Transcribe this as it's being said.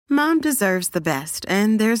Mom deserves the best,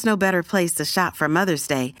 and there's no better place to shop for Mother's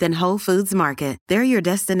Day than Whole Foods Market. They're your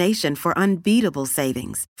destination for unbeatable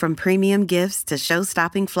savings, from premium gifts to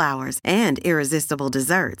show-stopping flowers and irresistible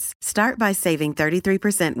desserts. Start by saving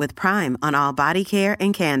 33% with Prime on all body care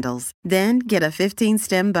and candles. Then get a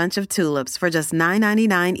 15-stem bunch of tulips for just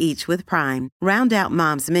 $9.99 each with Prime. Round out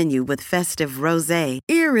Mom's menu with festive rosé,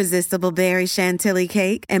 irresistible berry chantilly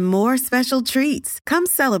cake, and more special treats. Come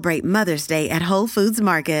celebrate Mother's Day at Whole Foods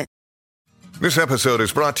Market. This episode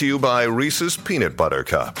is brought to you by Reese's Peanut Butter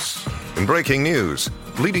Cups. In breaking news,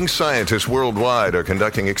 leading scientists worldwide are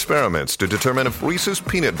conducting experiments to determine if Reese's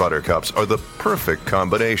Peanut Butter Cups are the perfect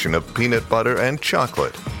combination of peanut butter and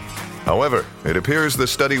chocolate. However, it appears the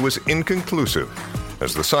study was inconclusive,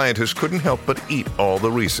 as the scientists couldn't help but eat all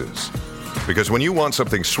the Reese's. Because when you want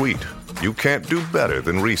something sweet, you can't do better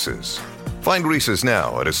than Reese's. Find Reese's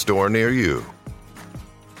now at a store near you.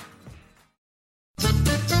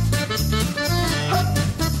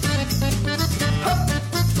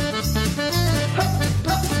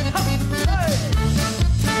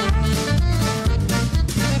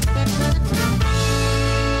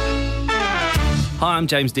 Hi, I'm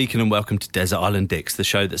James Deacon and welcome to Desert Island Dicks, the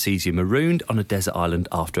show that sees you marooned on a desert island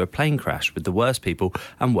after a plane crash with the worst people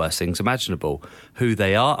and worst things imaginable. Who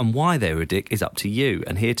they are and why they were a dick is up to you,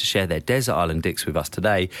 and here to share their Desert Island Dicks with us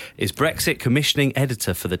today is Brexit commissioning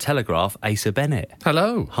editor for The Telegraph, Asa Bennett.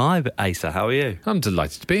 Hello. Hi, Asa, how are you? I'm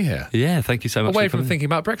delighted to be here. Yeah, thank you so much Away for from coming. thinking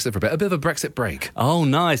about Brexit for a bit of a Brexit break. Oh,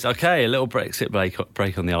 nice. Okay, a little Brexit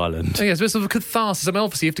break on the island. Oh, yeah, it's a bit of a catharsis. I mean,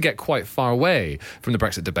 obviously you have to get quite far away from the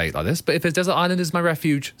Brexit debate like this, but if a desert island is my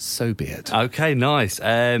refuge, so be it. Okay, nice.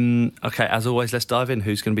 Okay, as always, let's dive in.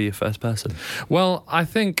 Who's going to be your first person? Well, I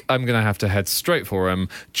think I'm going to have to head straight for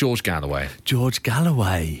George Galloway. George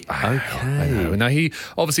Galloway. Okay. I know. Now, he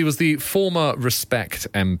obviously was the former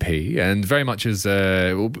Respect MP and very much is, I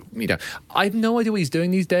have no idea what he's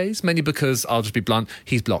doing these days, mainly because, I'll just be blunt,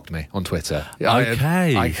 he's blocked me on Twitter.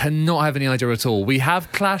 Okay. I cannot have any idea at all. We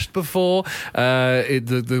have clashed before,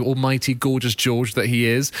 the almighty gorgeous George that he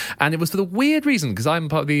is, and it was for the weird reason, because I'm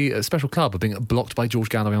part of the special club of being blocked by George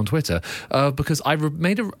Galloway on Twitter, because I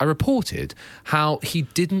reported how he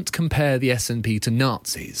didn't compare the SNP to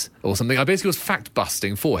Nazis or something. I basically was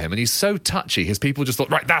fact-busting for him, and he's so touchy, his people just thought,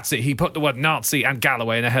 right, that's it, he put the word Nazi and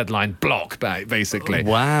Galloway in a headline, block, basically.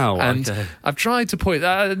 Wow. And okay. I've tried to point,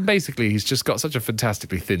 basically, he's just got such a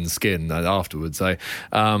fantastically thin skin afterwards. I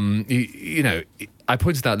pointed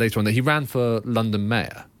out later on that he ran for London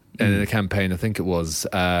mayor in a campaign, I think it was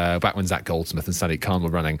back when Zach Goldsmith and Sadiq Khan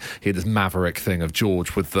were running. He had this maverick thing of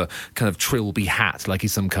George with the kind of trilby hat, like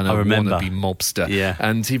he's some kind of wannabe mobster. Yeah.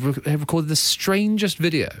 And he recorded the strangest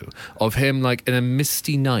video of him, like in a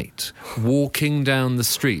misty night, walking down the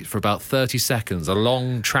street for about 30 seconds, a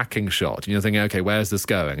long tracking shot. And you're thinking, okay, where's this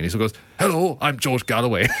going? And he sort of goes, hello, I'm George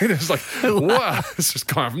Galloway. And it's like, wow, it's just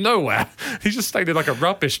come out from nowhere. He's just stayed in like a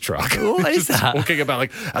rubbish truck. What is that? Talking about,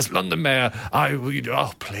 like, as London mayor,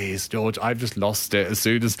 please, George, I've just lost it. As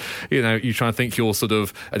soon as, you try to think you're sort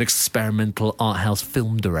of an experimental art house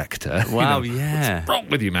film director. Wow, yeah. What's wrong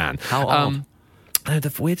with you, man? How odd?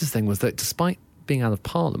 The weirdest thing was that despite being out of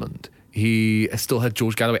Parliament, he still had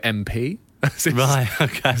George Galloway MP. Right,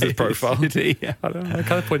 okay. His profile. Yeah. I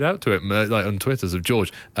kind of pointed out to him, like on Twitter, of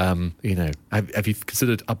George, have you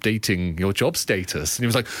considered updating your job status? And he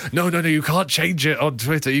was like, no, you can't change it on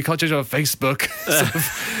Twitter. You can't change it on Facebook.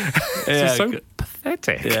 It's so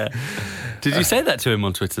pathetic. Yeah. Did you say that to him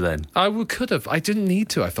on Twitter then? I could have. I didn't need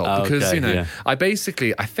to, I felt, because, I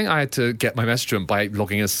think I had to get my message to him by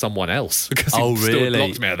logging as someone else, because he still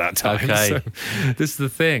blocked me at that time. Okay. So this is the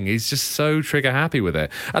thing. He's just so trigger happy with it.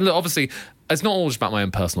 And look, obviously, it's not all just about my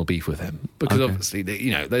own personal beef with him, because obviously,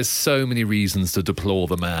 there's so many reasons to deplore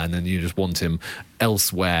the man, and you just want him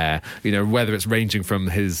elsewhere, whether it's ranging from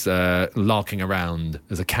his larking around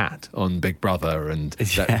as a cat on Big Brother and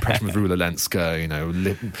that impression of Rula Lenska,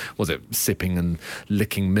 was it sipping and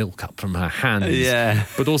licking milk up from her hands? Yeah.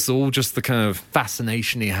 But also all just the kind of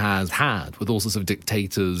fascination he has had with all sorts of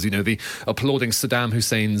dictators, the applauding Saddam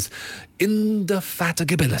Hussein's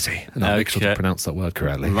indefatigability. And I'll make sure to pronounce that word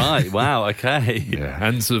correctly. Right, wow, okay. Yeah,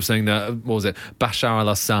 and sort of saying that, Bashar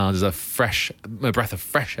al-Assad is a breath of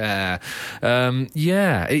fresh air.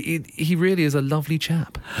 He really is a lovely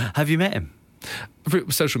chap. Have you met him?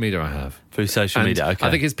 Through social media, I have. Through social media, okay.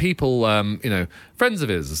 I think his people, friends of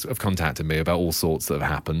his have contacted me about all sorts that have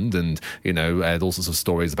happened, and had all sorts of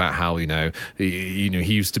stories about how he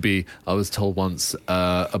used to be. I was told once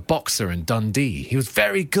a boxer in Dundee. He was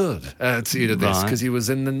very good at this because he was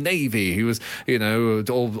in the Navy. He was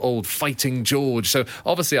old Fighting George. So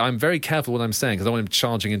obviously, I'm very careful what I'm saying because I want him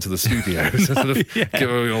charging into the studio to sort of give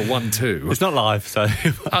a 1-2. It's not live, so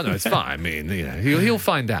oh no, it's fine. I mean, he'll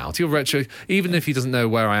find out. Even if he doesn't know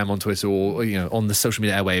where I am on Twitter or on the social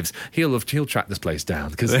media airwaves, he'll track this place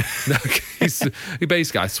down because he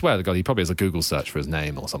basically, I swear to God, he probably has a Google search for his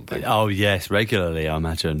name or something. Oh yes, regularly, I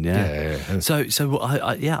imagine. Yeah. So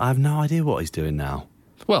I have no idea what he's doing now.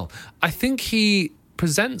 Well, I think he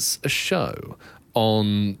presents a show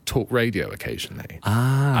on talk radio occasionally,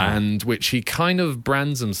 and which he kind of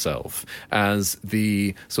brands himself as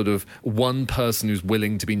the sort of one person who's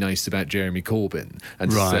willing to be nice about Jeremy Corbyn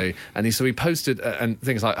and to say, and he posted and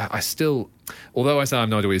things like although I say I have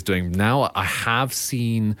no idea what he's doing now, I have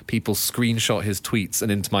seen people screenshot his tweets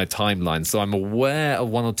and into my timeline, so I'm aware of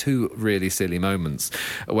one or two really silly moments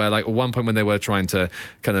where, like, at one point when they were trying to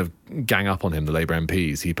kind of gang up on him, the Labour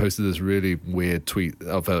MPs, he posted this really weird tweet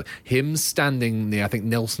of him standing near, I think,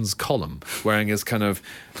 Nelson's column, wearing his kind of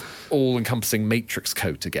all-encompassing Matrix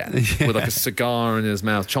coat again, with like a cigar in his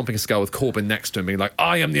mouth, chomping a cigar with Corbyn next to him, being like,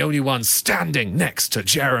 I am the only one standing next to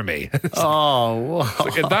Jeremy. Oh, wow.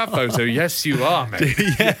 Like, in that photo, yes, you are, mate.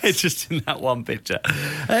 Yeah, just in that one picture.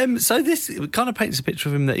 So this kind of paints a picture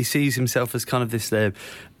of him that he sees himself as kind of this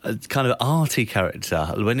kind of arty character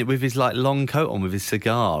with his like long coat on with his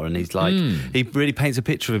cigar, and he's like he really paints a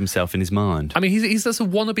picture of himself in his mind. I mean, he's just a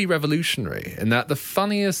wannabe revolutionary, and that the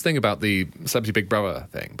funniest thing about the Celebrity Big Brother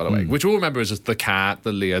thing, by the way, which we'll remember is just the cat,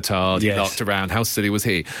 the leotard, he knocked around, how silly was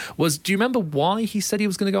he? Do you remember why he said he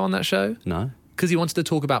was going to go on that show? No. Because he wanted to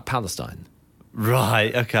talk about Palestine.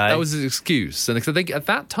 Right, okay. That was his excuse. And I think at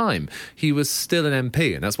that time, he was still an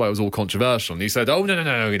MP, and that's why it was all controversial. And he said, oh,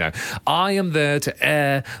 no, I am there to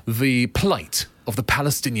air the plight of the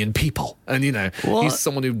Palestinian people. And, he's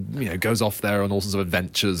someone who, goes off there on all sorts of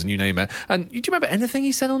adventures and you name it. And do you remember anything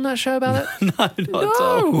he said on that show about it? No, not at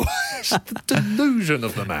all. It's the delusion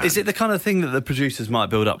of the man. Is it the kind of thing that the producers might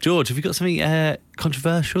build up? George, have you got something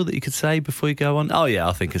controversial that you could say before you go on? Oh, yeah,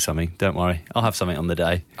 I'll think of something. Don't worry. I'll have something on the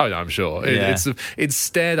day. Oh, no, I'm sure. Yeah.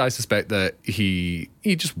 Instead, I suspect that he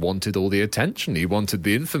just wanted all the attention. He wanted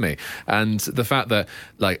the infamy. And the fact that,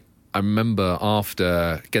 like, I remember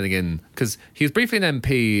after getting in, because he was briefly an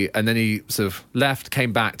MP and then he sort of left,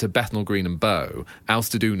 came back to Bethnal Green and Bow,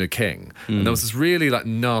 ousted Una King. And there was this really like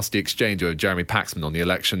nasty exchange with Jeremy Paxman on the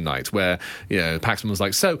election night where, Paxman was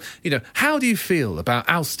like, so, how do you feel about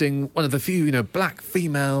ousting one of the few, black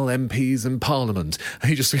female MPs in Parliament? And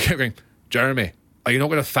he just kept going, Jeremy, are you not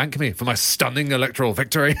going to thank me for my stunning electoral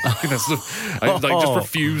victory? I just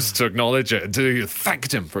refused to acknowledge it until you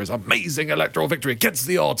thanked him for his amazing electoral victory against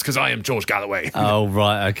the odds because I am George Galloway. Oh,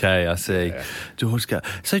 right, okay, I see. Yeah. George Galloway.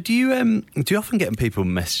 So do you often get people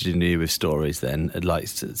messaging you with stories then, like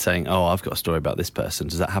saying, oh, I've got a story about this person?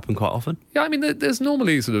 Does that happen quite often? Yeah, I mean, there's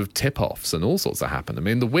normally sort of tip-offs and all sorts that happen. I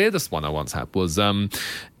mean, the weirdest one I once had was, do you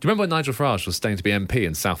remember when Nigel Farage was staying to be MP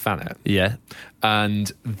in South Thanet? Yeah.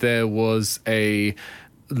 And there was a...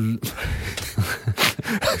 I'm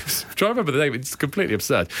trying to remember the name, it's completely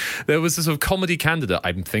absurd. There was this sort of comedy candidate,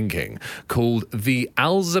 I'm thinking, called the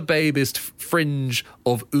Alzababist Fringe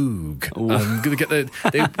of Oog.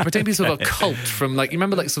 They pretend to be sort of a cult from, like, you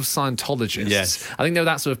remember, like, sort of Scientologists? Yes. I think they were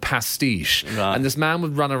that sort of pastiche. Right. And this man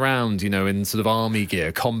would run around, in sort of army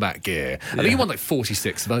gear, combat gear. I think he won like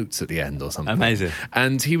 46 votes at the end or something. Amazing.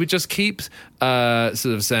 And he would just keep sort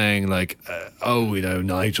of saying, like,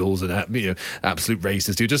 Nigel's an absolute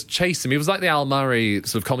racist. He would just chase him. He was like the Al Murray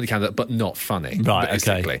sort of comedy candidate, but not funny. Right,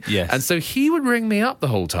 basically. Okay. Yes. And so he would ring me up the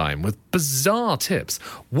whole time with bizarre tips.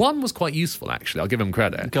 One was quite useful, actually. I'll give him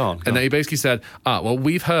credit. Go on. Then he basically said, well,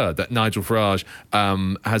 we've heard that Nigel Farage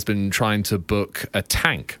has been trying to book a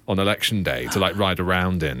tank on election day to, like, ride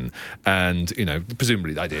around in. And,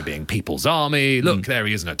 presumably the idea being People's Army. Look, there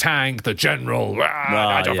he is in a tank. The general.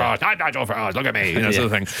 Nigel Farage. I'm Nigel Farage. Look at me. Sort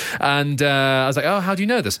of thing. And I was like, oh, how do you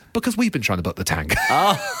know this? Because we've been trying to book the tank.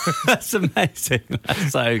 Oh, that's amazing.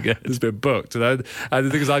 That's so good. It's been booked. And the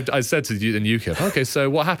thing is, I said to you in UKIP, okay, so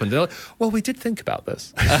what happened? They're like, well, we did think about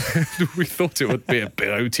this. We thought it would be a bit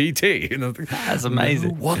OTT. That's amazing.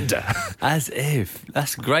 No wonder. As if.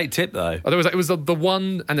 That's a great tip, though. It was the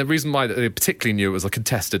one, and the reason why they particularly knew it was a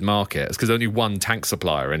contested market is because only one tank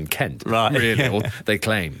supplier in Kent, right? Really, or they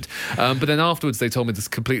claimed. But then afterwards, they told me this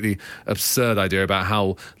completely absurd idea about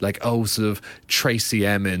how, like, sort of Tracy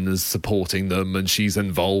Emin is supporting them, and she's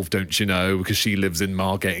involved, don't you know, because she lives in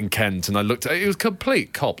Margate in Kent. And I looked at it, it was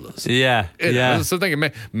complete cobblers. Yeah, yeah. So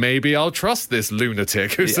thinking, maybe I'll trust this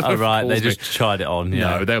lunatic who sort of right, they calls just me. tried it on.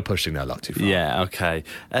 Yeah. No, they were pushing their luck too far. Yeah, okay.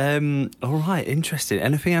 All right, interesting.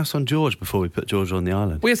 Anything else on George before we put George on the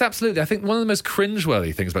island? Well, yes, absolutely. I think one of the most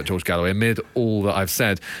cringeworthy things about George Galloway, amid all that I've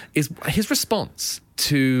said, is his response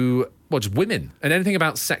to just women and anything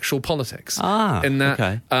about sexual politics. In that,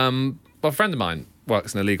 okay. Well, a friend of mine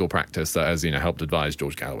works in a legal practice that has, helped advise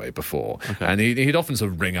George Galloway before. Okay. And he'd often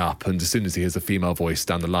sort of ring up, and as soon as he hears a female voice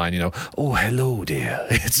down the line, oh, hello, dear,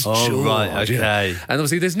 it's George. Right, okay. And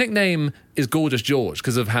obviously his nickname is Gorgeous George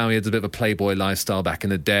because of how he had a bit of a playboy lifestyle back in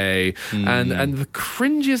the day. And the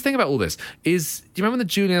cringiest thing about all this is, do you remember the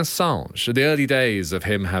Julian Assange, the early days of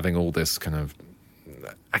him having all this kind of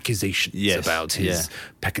accusations about his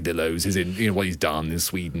peccadillos, what he's done in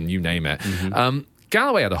Sweden, you name it.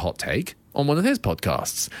 Galloway had a hot take on one of his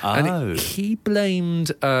podcasts. And he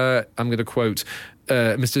blamed, I'm going to quote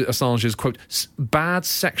Mr. Assange's, quote, bad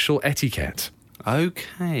sexual etiquette.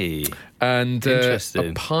 Okay. And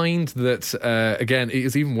opined that, again, it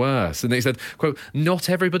is even worse. And he said, quote, not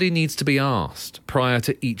everybody needs to be asked prior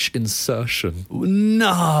to each insertion.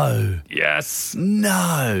 No. Yes.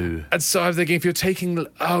 No. And so I was thinking, if you're taking...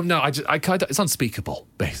 Oh, no, I can't... It's unspeakable,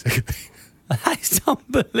 basically. That's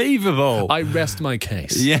unbelievable. I rest my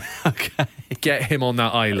case. Yeah, okay. Get him on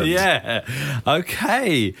that island. Yeah.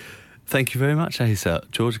 Okay. Thank you very much, Asa.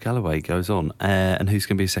 George Galloway goes on. And who's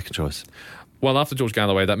going to be his second choice? Well, after George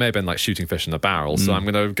Galloway, that may have been like shooting fish in a barrel, so I'm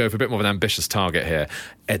going to go for a bit more of an ambitious target here.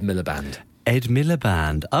 Ed Miliband. Ed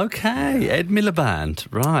Miliband. Okay, Ed Miliband.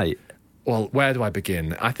 Right. Well, where do I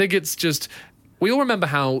begin? I think it's just... We all remember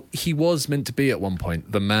how he was meant to be at one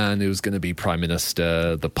point the man who was going to be Prime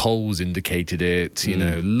Minister. The polls indicated it.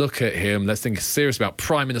 Look at him. Let's think seriously about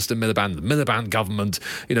Prime Minister Miliband, the Miliband government,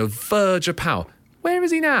 verge of power. Where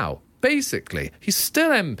is he now? Basically, he's still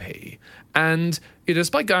MP. And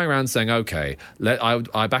despite going around saying, OK,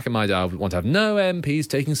 I back in my day, I would want to have no MPs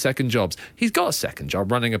taking second jobs. He's got a second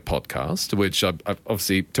job running a podcast, which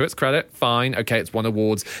obviously, to its credit, fine. OK, it's won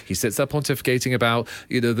awards. He sits there pontificating about,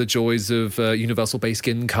 the joys of universal basic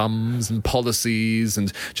incomes and policies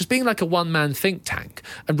and just being like a one-man think tank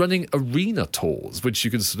and running arena tours, which you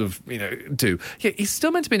can sort of, do. Yeah, he's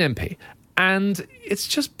still meant to be an MP. And it's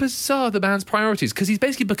just bizarre, the man's priorities, because he's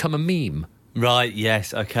basically become a meme. Right,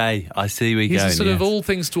 yes, okay. I see where you're going. He's sort of all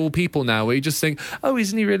things to all people now, where you just think, oh,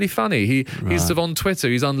 isn't he really funny? He's sort of on Twitter,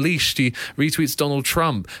 he's unleashed, he retweets Donald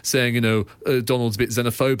Trump saying, Donald's a bit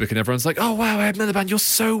xenophobic, and everyone's like, oh, wow, Ed Miliband, you're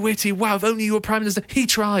so witty. Wow, if only you were Prime Minister. He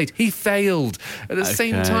tried. He failed. At the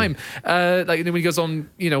same time, when he goes on,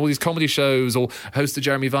 all these comedy shows or hosts the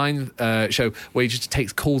Jeremy Vine show where he just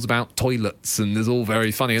takes calls about toilets and it's all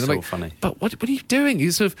very funny. And it's I'm all funny. But what are you doing?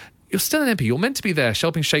 You're still an MP. You're meant to be there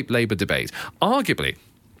helping shape Labour debate. Arguably,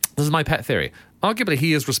 this is my pet theory, arguably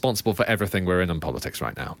he is responsible for everything we're in politics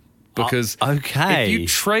right now. Because if you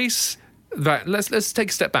trace that... Let's take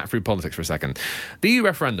a step back through politics for a second. The EU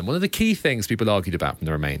referendum, one of the key things people argued about from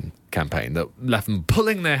the Remain campaign that left them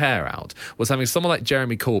pulling their hair out was having someone like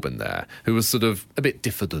Jeremy Corbyn there, who was sort of a bit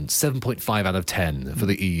diffident, 7.5 out of 10 for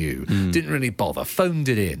the EU, didn't really bother, phoned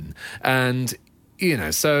it in, and...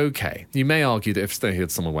 so, okay, you may argue that if they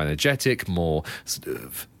had someone more energetic, more sort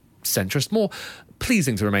of centrist, more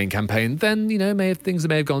pleasing to Remain campaign, then, things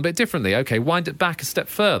may have gone a bit differently. Okay, wind it back a step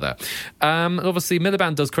further. Obviously,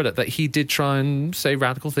 Miliband does credit that he did try and say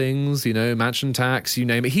radical things, mansion tax, you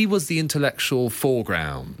name it. He was the intellectual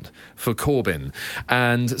foreground for Corbyn.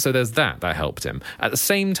 And so there's that helped him. At the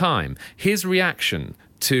same time, his reaction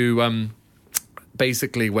to...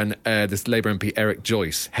 basically when this Labour MP Eric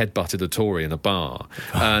Joyce headbutted a Tory in a bar,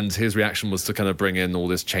 and his reaction was to kind of bring in all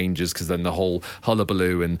this changes because then the whole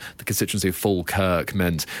hullabaloo in the constituency of Falkirk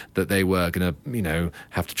meant that they were going to,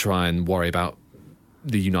 have to try and worry about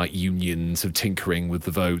the Unite Union sort of tinkering with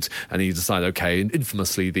the vote, and he decided, okay,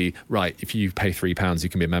 infamously if you pay £3 you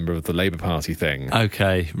can be a member of the Labour Party thing.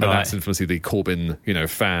 Okay, right. And that's infamously the Corbyn,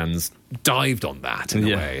 fans dived on that in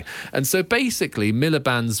a way. And so basically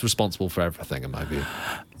Miliband's responsible for everything in my view.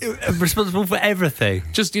 Responsible for everything.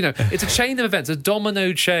 Just, it's a chain of events, a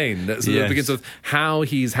domino chain that sort of begins with how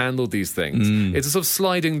he's handled these things. It's a sort of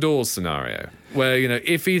sliding doors scenario where,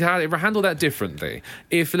 if he'd handled that differently,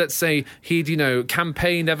 if, let's say, he'd,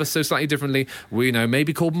 campaigned ever so slightly differently,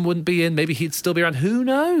 maybe Corbyn wouldn't be in, maybe he'd still be around. Who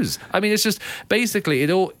knows? I mean, it's just, basically,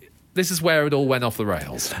 this is where it all went off the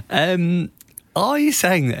rails. Are you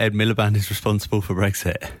saying that Ed Miliband is responsible for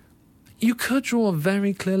Brexit? You could draw a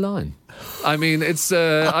very clear line. I mean, it's.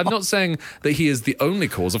 I'm not saying that he is the only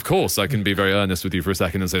cause. Of course, I can be very earnest with you for a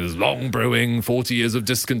second and say there's long brewing, 40 years of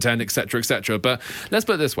discontent, etc., etc. But let's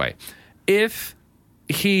put it this way: if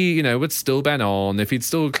he, would still been on, if he'd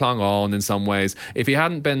still clung on in some ways, if he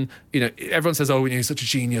hadn't been, everyone says, oh, he's such a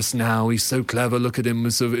genius now, he's so clever, look at him,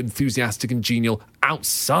 sort of enthusiastic and genial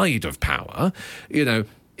outside of power,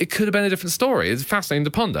 it could have been a different story. It's fascinating to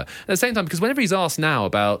ponder. At the same time, because whenever he's asked now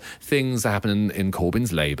about things that happen in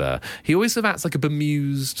Corbyn's Labour, he always sort of acts like a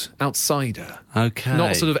bemused outsider. Okay.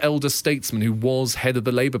 Not sort of elder statesman who was head of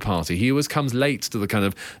the Labour Party. He always comes late to the kind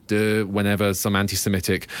of, whenever some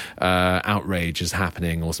anti-Semitic outrage is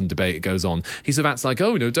happening or some debate goes on, he sort of acts like,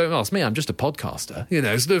 oh, no, don't ask me, I'm just a podcaster.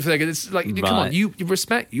 Sort of thing. It's like, come on, you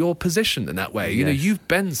respect your position in that way. Yes. You've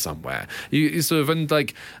been somewhere. You sort of, and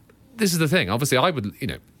like, this is the thing. Obviously, I would,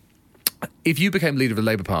 if you became leader of the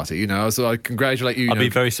Labour Party, so I congratulate you. I'd be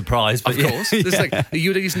very surprised. But of course. It's like,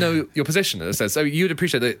 you'd at least know your position, as I said. So you'd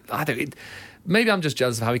appreciate that. Maybe I'm just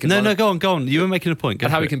jealous of how he can... No, go on. You were making a point. Go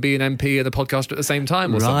and how for he it. can be an MP and a podcaster at the same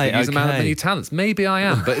time or something. He's a man of many talents. Maybe I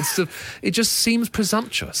am, but it just seems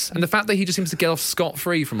presumptuous. And the fact that he just seems to get off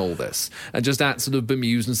scot-free from all this and just act sort of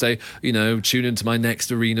bemused and say, tune into my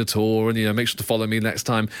next arena tour and, make sure to follow me next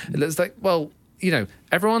time. It's like, well,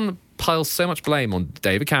 everyone piles so much blame on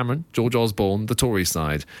David Cameron, George Osborne, the Tory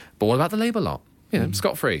side. But what about the Labour lot?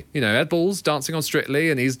 Scot-free. Ed Balls dancing on Strictly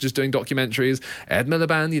and he's just doing documentaries. Ed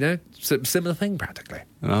Miliband, similar thing practically.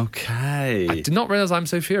 Okay. I did not realise I'm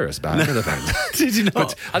so furious about Ed Miliband. Did you not?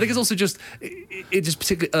 But I think it's also just, it just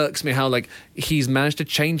particularly irks me how, he's managed to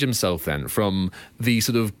change himself then from the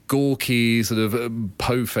sort of gawky, sort of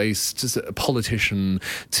po-faced politician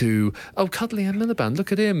to, cuddly Ed Miliband,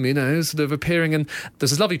 look at him, sort of appearing. And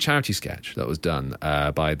there's this lovely charity sketch that was done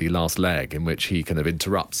by The Last Leg in which he kind of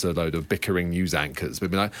interrupts a load of bickering news anchors.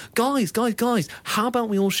 We'd be like, guys, how about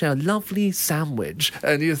we all share a lovely sandwich?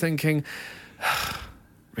 And you're thinking,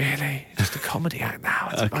 really? Just a comedy act now?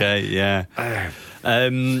 Okay, yeah.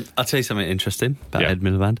 I'll tell you something interesting about Ed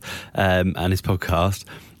Miliband and his podcast.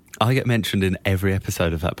 I get mentioned in every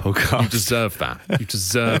episode of that podcast. You deserve that. You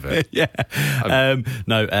deserve it. Yeah.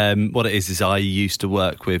 What it is I used to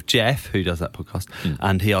work with Jeff, who does that podcast,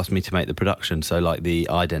 and he asked me to make the production, so like the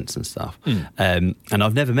idents and stuff. And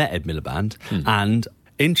I've never met Ed Miliband, and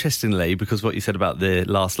interestingly, because what you said about The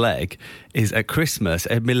Last Leg is at Christmas,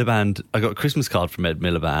 Ed Miliband, I got a Christmas card from Ed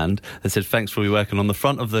Miliband that said, thanks for all your work. And on the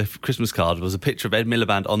front of the Christmas card was a picture of Ed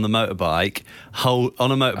Miliband on the motorbike,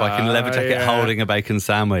 in a leather jacket holding a bacon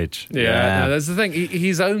sandwich. Yeah. No, that's the thing.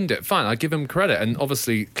 He's owned it. Fine, I give him credit. And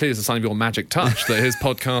obviously, clearly it's a sign of your magic touch that his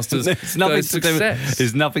podcast has it's nothing to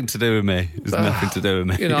do with me. It's nothing to do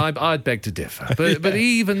with me. I'd beg to differ. But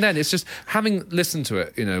even then, it's just having listened to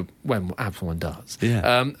it, when everyone does.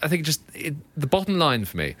 Yeah. I think the bottom line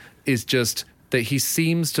for me is just that he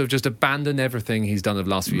seems to have just abandoned everything he's done over the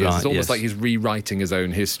last few years. It's almost like he's rewriting his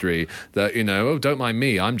own history. That don't mind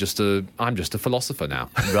me, I'm just a philosopher now.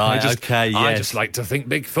 Right. I just like to think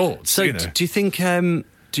big thoughts. So do you think?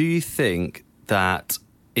 Do you think that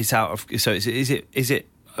it's out of? So is it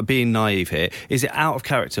being naive here? Is it out of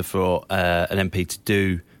character for an MP to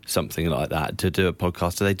do something like that, to do a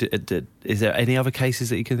podcast? Is there any other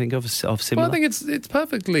cases that you can think of similar? Well, I think it's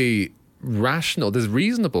perfectly rational. There's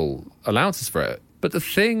reasonable allowances for it. But the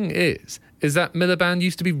thing is that Miliband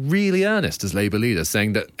used to be really earnest as Labour leader,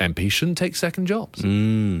 saying that MPs shouldn't take second jobs. Okay.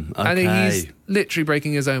 And he's literally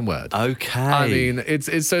breaking his own word. Okay. I mean, it's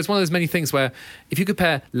one of those many things where if you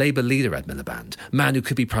compare Labour leader Ed Miliband, man who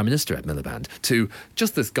could be Prime Minister Ed Miliband, to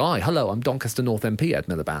just this guy, hello, I'm Doncaster North MP Ed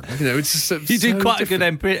Miliband. It's just you do quite different.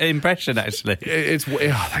 A good impression, actually.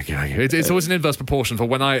 Thank you. It's always an inverse proportion. For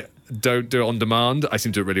when I don't do it on demand, I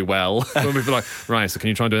seem to do it really well. When people are like, right, so can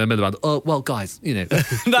you try and do an Ed Miliband? Oh, well, guys,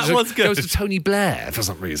 that was good. It was to Tony Blair for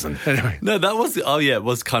some reason. Anyway. No, that was... Oh, yeah, it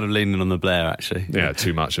was kind of leaning on the Blair, actually. Yeah,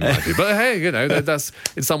 too much in my view. But hey, that's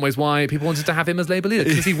in some ways why people wanted to have him as Labour leader,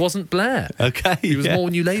 because he wasn't Blair. Okay. He was more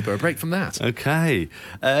New Labour, a break from that. Okay.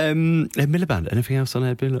 Ed Miliband, anything else on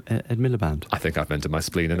Ed Miliband? I think I've vented my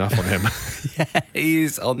spleen enough on him. Yeah,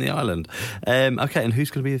 he's on the island. Okay, and who's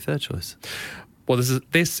going to be the third choice? Well,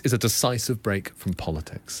 this is a decisive break from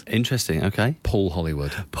politics. Interesting, okay. Paul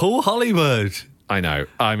Hollywood. Paul Hollywood! I know.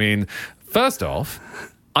 I mean, first off,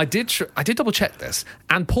 I did double check this,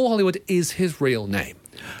 and Paul Hollywood is his real name.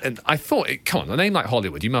 And I thought, come on, a name like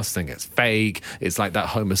Hollywood, you must think it's fake. It's like that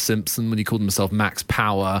Homer Simpson when he called himself Max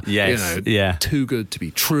Power. Yes, too good to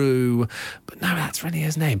be true. But no, that's really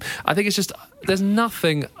his name. I think it's just, there's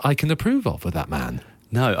nothing I can approve of with that man.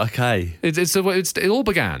 No, okay. It all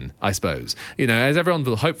began, I suppose, as everyone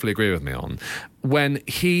will hopefully agree with me on, when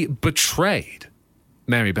he betrayed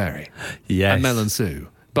Mary Berry and Mel and Sue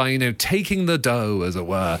by, taking the dough, as it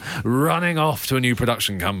were, running off to a new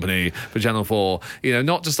production company for Channel 4,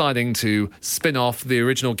 not deciding to spin off the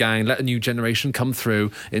original gang, let a new generation come through.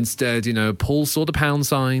 Instead, Paul saw the pound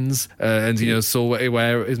signs and, saw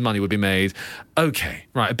where his money would be made. Okay,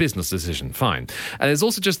 right, a business decision, fine. And there's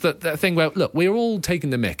also just that thing where, look, we're all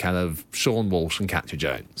taking the mick out of Sean Walsh and Katya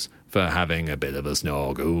Jones for having a bit of a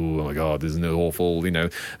snog. Oh my God, this is an awful,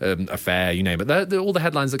 affair, you name it. All the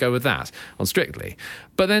headlines that go with that on Strictly.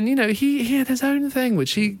 But then, he had his own thing,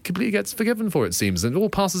 which he completely gets forgiven for, it seems. And it all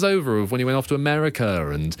passes over of when he went off to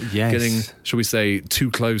America and getting, shall we say,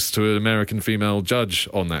 too close to an American female judge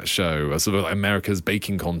on that show, a sort of like America's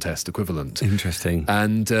baking contest equivalent. Interesting.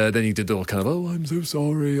 And then he did all kind of, I'm so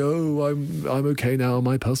sorry. I'm okay now.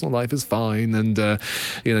 My personal life is fine. And,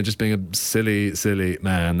 just being a silly, silly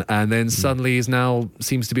man. And then suddenly he's now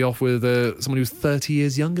seems to be off with someone who's 30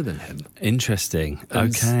 years younger than him. Interesting.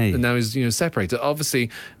 And now he's separated.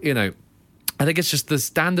 Obviously, I think it's just the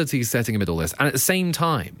standards he's setting amid all this. And at the same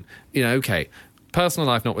time, personal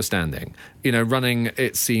life notwithstanding, running,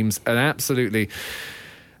 it seems, an absolutely...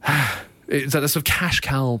 It's that sort of cash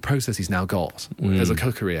cow process he's now got as a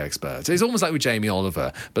cookery expert. It's almost like with Jamie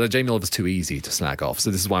Oliver, but Jamie Oliver's too easy to slag off.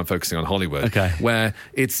 So this is why I'm focusing on Hollywood, where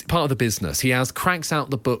it's part of the business. He cranks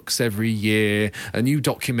out the books every year, a new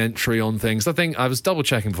documentary on things. I think I was double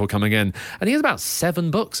checking before coming in, and he has about 7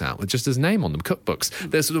 books out with just his name on them, cookbooks.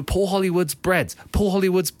 There's sort of Paul Hollywood's breads, Paul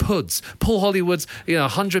Hollywood's puds, Paul Hollywood's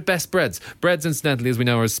 100 best breads. Breads, incidentally, as we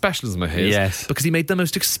know, are a specialism of his, because he made the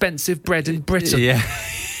most expensive bread in Britain. Yeah.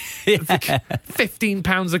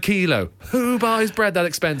 £15 a kilo. Who buys bread that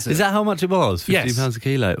expensive? Is that how much it was? Yes. £15 a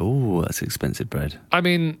kilo. Oh, that's expensive bread. I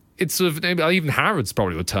mean, it's sort of, even Harrods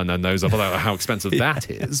probably would turn their nose up about how expensive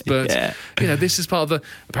that is. But this is part of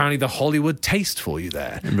apparently the Hollywood taste for you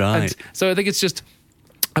there. Right. And so I think it's just,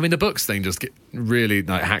 the books thing just really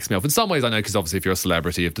hacks me off. In some ways, I know, because obviously if you're a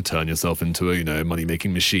celebrity, you have to turn yourself into a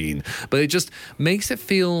money-making machine. But it just makes it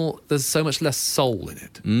feel there's so much less soul in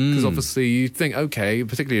it. Because obviously you think, okay,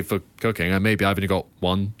 particularly for cooking, maybe I've only got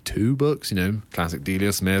 1-2 books, classic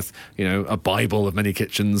Delia Smith, a Bible of many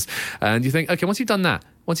kitchens. And you think, okay, once you've done that,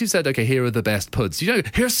 once you've said, okay, here are the best puds,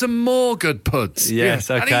 here's some more good puds. Yes,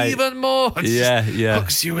 okay. And even more. It just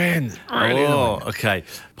hooks you in. Really okay.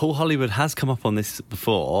 Paul Hollywood has come up on this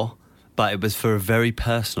before, but it was for a very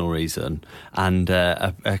personal reason. And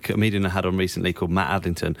a comedian I had on recently called Matt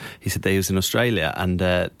Adlington, he said that he was in Australia and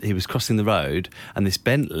he was crossing the road and this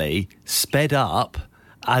Bentley sped up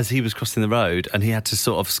as he was crossing the road, and he had to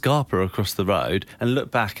sort of scarper across the road and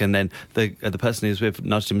look back, and then the person he was with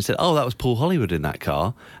nudged him and said, that was Paul Hollywood in that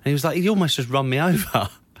car. And he was like, he almost just run me over.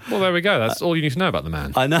 Well, there we go. That's all you need to know about the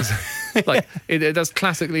man. I know. That's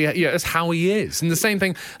classically, that's how he is. And the same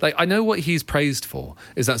thing, I know what he's praised for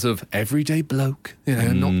is that sort of everyday bloke,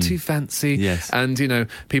 not too fancy. Yes. And,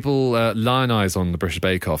 people lionise on the British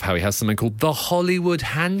Bake Off how he has something called the Hollywood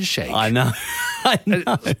handshake. I know.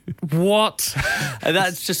 What? And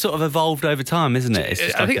that's just sort of evolved over time, isn't it? It's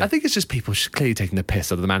just I think it's just people clearly taking the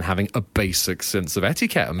piss out of the man having a basic sense of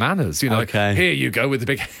etiquette and manners. Here you go with the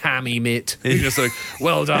big hammy mitt. You're just like,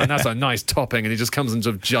 well done, that's a nice topping. And he just comes and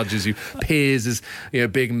sort of judges you, peers his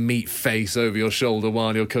big meat face over your shoulder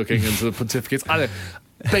while you're cooking and sort of pontificates.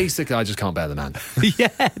 Basically, I just can't bear the man.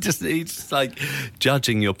 He's like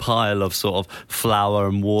judging your pile of sort of flour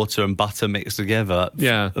and water and butter mixed together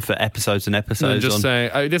for episodes and episodes. And just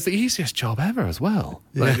say, it's the easiest job ever as well.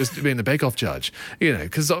 Just being the Bake Off judge,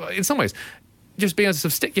 because in some ways, just being able to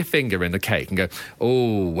sort of stick your finger in the cake and go,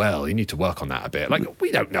 oh, well, you need to work on that a bit. We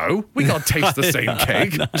don't know. We can't taste the same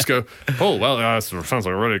cake. No. Just go, oh, well, that sounds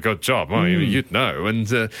like a really good job. Well, you'd know. And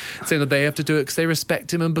saying that they have to do it because they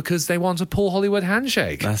respect him and because they want a Paul Hollywood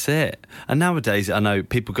handshake. That's it. And nowadays, I know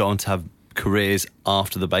people go on to have careers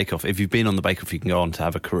after the Bake Off. If you've been on the Bake Off, you can go on to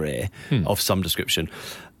have a career of some description.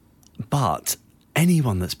 But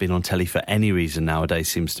anyone that's been on telly for any reason nowadays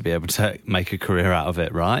seems to be able to make a career out of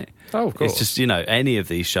it, right? Oh, of course. It's just, any of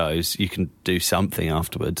these shows, you can do something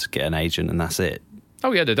afterwards, get an agent, and that's it.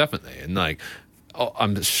 Oh, yeah, definitely. And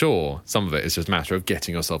I'm sure some of it is just a matter of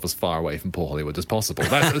getting yourself as far away from Paul Hollywood as possible.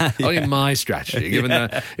 That's only my strategy, given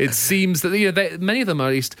that it seems that many of them are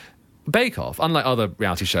at least Bake Off, unlike other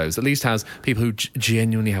reality shows, at least has people who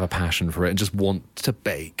genuinely have a passion for it and just want to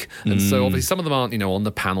bake. And so obviously some of them aren't, on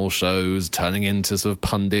the panel shows, turning into sort of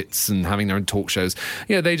pundits and having their own talk shows.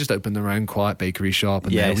 They just open their own quiet bakery shop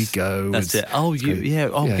and there we go. That's it. I'm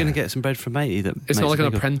going to get some bread from matey. It's not like an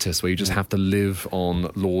apprentice where you just have to live on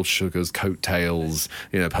Lord Sugar's coattails,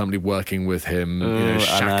 permanently working with him,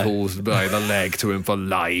 shackled by the leg to him for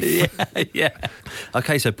life. Yeah.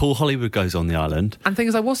 Okay, so Paul Hollywood goes on the island. And thing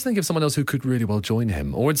is, I was thinking of someone else who could really well join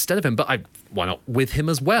him, or instead of him, but why not with him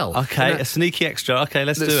as well? Okay, a sneaky extra. Okay,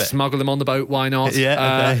 let's do it. Smuggle him on the boat, why not?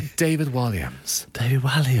 Yeah, okay. David Williams. David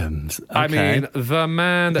Williams. Okay. I mean, the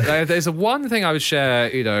man, there's one thing I would share,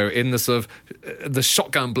 in the sort of the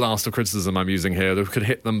shotgun blast of criticism I'm using here that could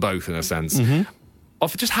hit them both in a sense.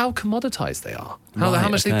 Of just how commoditized they are. How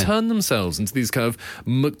much they turn themselves into these kind of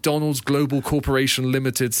McDonald's Global Corporation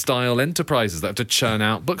Limited style enterprises that have to churn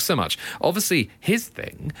out books so much. Obviously, his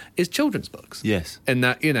thing is children's books. Yes. And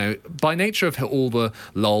that, by nature of all the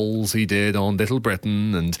lols he did on Little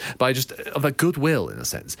Britain and by just of a goodwill, in a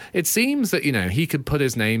sense, it seems that, he could put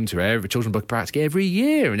his name to every children's book practically every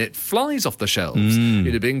year and it flies off the shelves,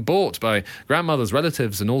 being bought by grandmothers,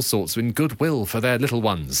 relatives and all sorts in goodwill for their little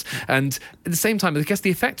ones. And at the same time, I guess the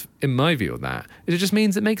effect, in my view, of that is it just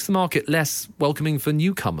means it makes the market less welcoming for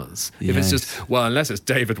newcomers. Yes. If it's just, unless it's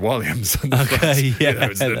David Williams,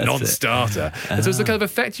 it's a non-starter. And so it's the kind of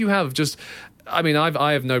effect you have just... I mean,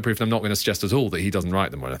 I have no proof, and I'm not going to suggest at all that he doesn't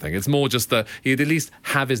write them or anything. It's more just that he'd at least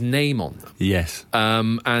have his name on them. Yes.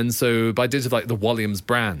 And so by dint of the Williams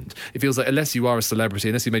brand, it feels like unless you are a celebrity,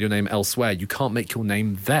 unless you made your name elsewhere, you can't make your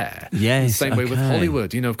name there. Yes. The same way with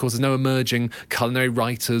Hollywood. Of course, there's no emerging culinary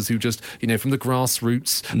writers who just, from the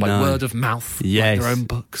grassroots, by word of mouth, write their own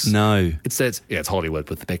books. No. It says, it's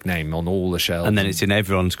Hollywood with the big name on all the shelves. And then it's in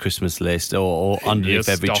everyone's Christmas list or underneath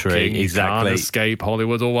every tree. Exactly. You can't escape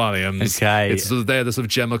Hollywood or Williams. Okay. They're the sort of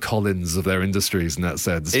Gemma Collins of their industries in that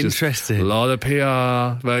sense. Interesting. Just a lot of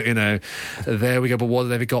PR, but there we go. But what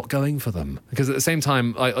have they got going for them? Because at the same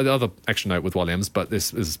time, the other extra note with Williams, but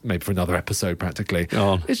this is maybe for another episode practically.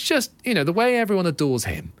 It's just the way everyone adores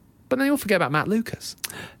him, but then they all forget about Matt Lucas.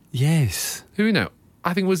 Yes, who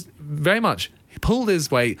I think was very much. He pulled his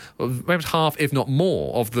weight, very much half, if not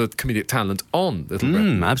more, of the comedic talent on Little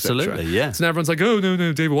Britain. Absolutely, yeah. So now everyone's like, oh,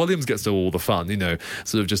 no, David Williams gets to all the fun,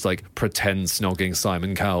 sort of just like pretend snogging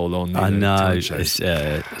Simon Cowell on I know,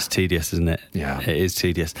 it's tedious, isn't it? Yeah. It is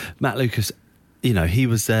tedious. Matt Lucas, he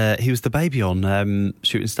was the baby on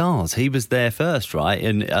Shooting Stars. He was there first, right?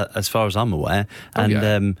 And as far as I'm aware,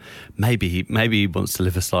 maybe he wants to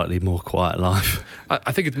live a slightly more quiet life.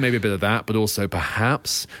 I think it's maybe a bit of that, but also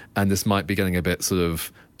perhaps, and this might be getting a bit sort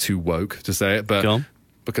of too woke to say it, but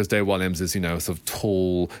because David Williams is, sort of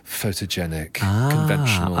tall, photogenic,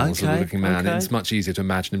 conventional sort of looking man, it's much easier to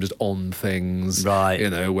imagine him just on things, right?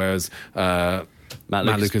 Whereas Matt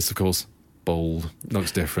Lucas, of course, bold,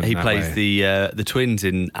 looks different. He plays the twins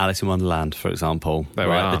in Alice in Wonderland, for example.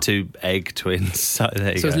 The two egg twins. So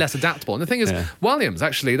it's less adaptable. And the thing is, Williams,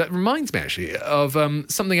 actually, that reminds me of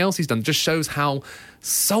something else he's done. Just shows how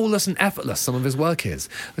soulless and effortless some of his work is.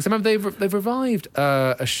 Because I remember they've revived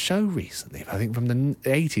a show recently, I think from the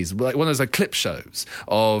 80s, like one of those clip shows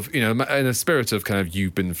of, in a spirit of kind of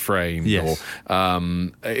You've Been Framed, yes. or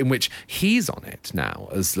in which he's on it now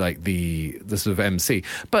as like the sort of MC.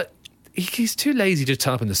 But he's too lazy to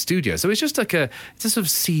turn up in the studio, so it's just like it's a sort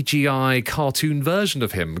of CGI cartoon version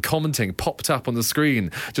of him commenting popped up on the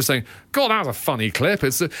screen, just saying, "God, that was a funny clip."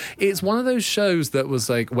 It's one of those shows that was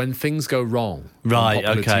like when things go wrong, right?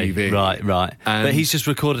 On Okay, TV. right. But he's just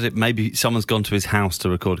recorded it. Maybe someone's gone to his house to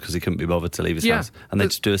record because he couldn't be bothered to leave his house, and they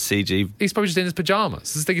just do a CG. He's probably just in his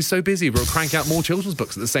pajamas. This thing is so busy, we'll crank out more children's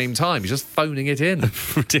books at the same time. He's just phoning it in.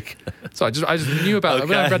 Ridiculous. So I just knew about it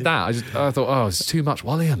when I read that. I thought, oh, it's too much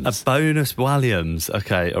Williams. A bonus Williams.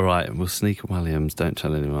 Okay, all right. We'll sneak Williams. Don't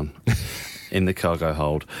tell anyone. In the cargo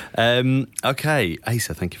hold. Okay,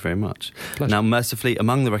 Asa, thank you very much. Pleasure. Now, mercifully,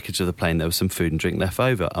 among the wreckage of the plane, there was some food and drink left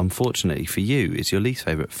over. Unfortunately for you, it's your least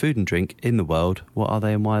favourite food and drink in the world. What are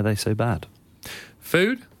they and why are they so bad?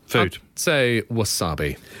 Food? I'd say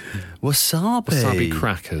wasabi. Wasabi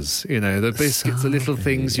crackers. The biscuits, the little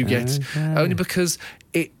things you get. Okay. Only because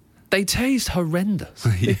they taste horrendous.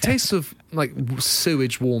 Yeah. It tastes of like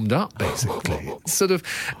sewage warmed up, basically. Sort of,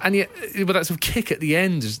 and yet with that sort of kick at the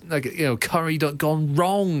end, is like curry gone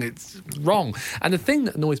wrong. It's wrong. And the thing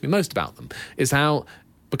that annoys me most about them is how,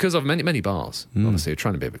 because of many bars, obviously, are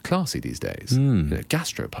trying to be a bit classy these days.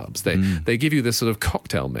 Gastropubs, they give you this sort of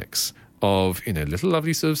cocktail mix of, little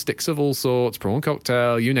lovely sort of sticks of all sorts, prawn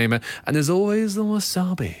cocktail, you name it. And there's always the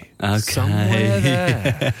wasabi somewhere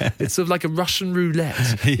there. It's sort of like a Russian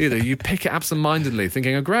roulette. You pick it absentmindedly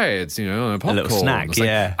thinking, oh, great, it's, a popcorn. A little snack, it's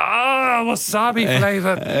wasabi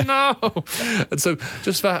flavour. No. And so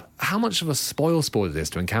just for how much of a spoil it is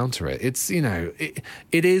to encounter it, it's, it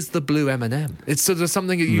is the blue M&M. It's sort of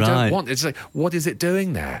something that you don't want. It's like, what is it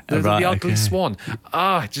doing there? The ugly swan.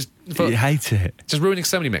 You hate it. Just ruining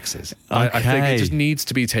so many mixes. I think it just needs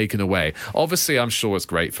to be taken away. Obviously, I'm sure it's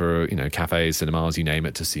great for, cafes, cinemas, you name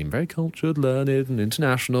it, to seem very cultured, learned and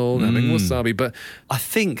international, and having wasabi. But I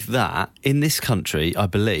think that in this country, I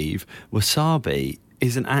believe, wasabi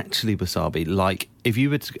isn't actually wasabi. Like, have you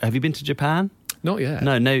been to Japan? Not yet.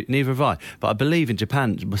 No, neither have I. But I believe in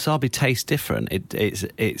Japan, wasabi tastes different.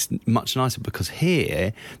 It's much nicer because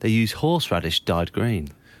here they use horseradish dyed green.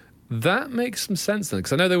 That makes some sense then,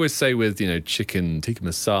 because I know they always say with, chicken tikka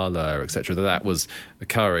masala, etc., that was a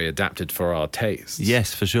curry adapted for our tastes.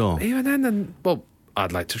 Yes, for sure. Even then,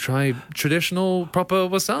 I'd like to try traditional, proper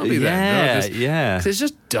wasabi then. Yeah. Because it's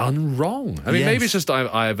just done wrong. I mean, maybe it's just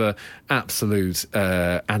I have an absolute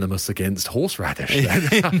animus against horseradish.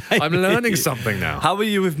 I'm learning something now. How are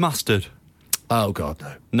you with mustard? Oh, God,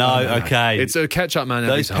 no. No, okay. It's a ketchup man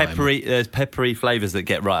every time. There's peppery flavours that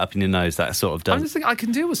get right up in your nose, that sort of does. I'm just thinking, I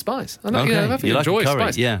can deal with spice. I You like enjoy curry,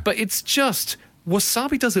 spice. yeah. But it's just...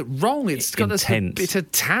 Wasabi does it wrong. It's got this bitter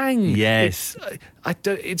tang. Yes.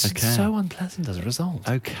 It's so unpleasant as a result.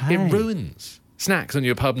 Okay. It ruins snacks on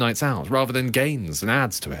your pub nights out rather than gains and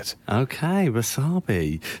adds to it. Okay,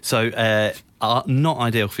 wasabi. So, not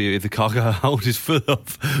ideal for you if the cargo hold is full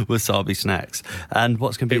of wasabi snacks. And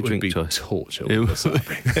what's going to be a drink choice? Torture with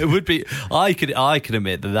wasabi. It would be. I can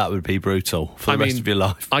admit that would be brutal for the rest of your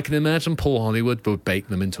life. I can imagine Paul Hollywood would bake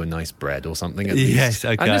them into a nice bread or something at least. Yes,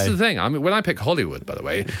 okay. And this is the thing. I mean, when I pick Hollywood, by the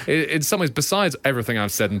way, in some ways, besides everything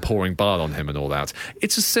I've said and pouring bile on him and all that,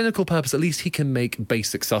 it's a cynical purpose. At least he can make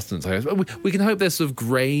basic sustenance. We can hope there's sort of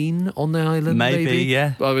grain on the island, maybe.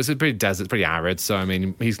 Yeah. Well, it's a pretty desert, it's pretty arid, so I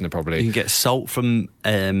mean, he's going to probably... You can get salt from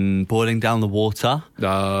boiling down the water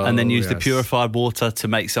and then use the purified water to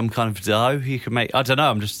make some kind of dough. You can make... I don't know,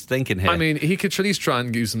 I'm just thinking here. I mean, he could at least try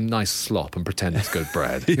and use some nice slop and pretend it's good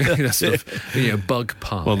bread. Sort of, bug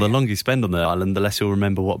pie. Well, the longer you spend on the island, the less you'll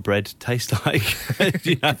remember what bread tastes like.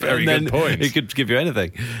 Very good point. It could give you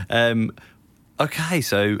anything. Okay,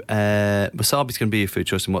 so wasabi's going to be your food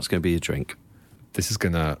choice, and what's going to be your drink? This is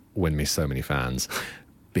going to win me so many fans.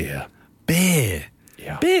 Beer.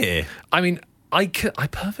 Yeah. Beer? I mean, I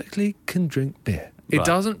perfectly can drink beer. It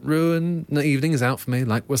doesn't ruin the evenings out for me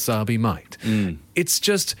like wasabi might. It's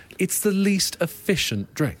the least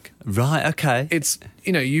efficient drink. Right, okay. It's,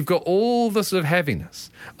 you've got all the sort of heaviness,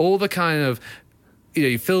 all the kind of,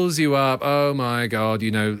 it fills you up. Oh my God,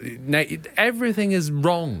 everything is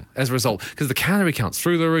wrong as a result because the calorie count's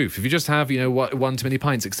through the roof. If you just have, one too many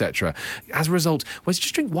pints, etc. As a result,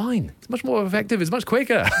 just drink wine. It's much more effective. It's much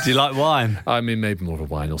quicker. Do you like wine? I mean, maybe more of a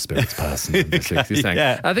wine or spirits person.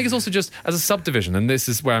 Yeah. I think it's also just as a subdivision, and this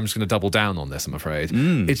is where I'm just going to double down on this, I'm afraid.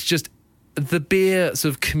 It's just the beer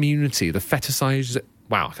sort of community, the fetishization.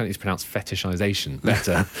 Wow, I can't even pronounce fetishization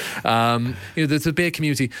better. The beer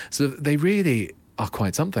community, so they really are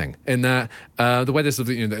quite something in that the way there's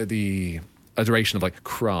the adoration of like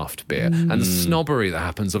craft beer and the snobbery that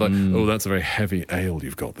happens of like, oh, that's a very heavy ale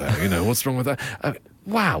you've got there. What's wrong with that?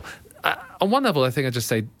 Wow. On one level, I think I just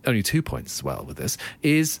say only 2 points as well with this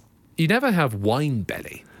is you never have wine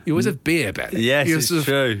belly. You always have beer belly. Yes, it's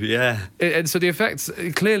true, yeah. And so the effects,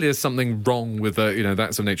 clearly there's something wrong with that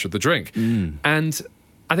sort of nature of the drink. And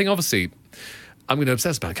I think obviously I'm going to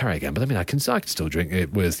obsess about curry again, but I mean, I can still drink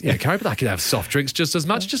it with curry, but I could have soft drinks just as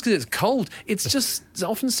much, just because it's cold. It's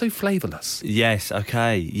often so flavourless. Yes,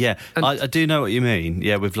 okay, yeah. I do know what you mean.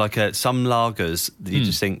 Yeah, with like some lagers, you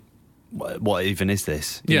just think, what even is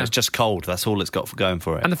this? It's just cold. That's all it's got for going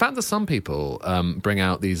for it. And the fact that some people bring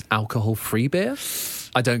out these alcohol-free beer,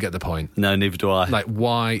 I don't get the point. No, neither do I. Like,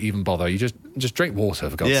 why even bother? You just drink water,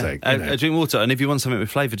 for God's sake. Drink water, and if you want something with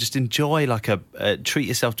flavour, just enjoy treat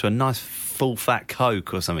yourself to a nice full-fat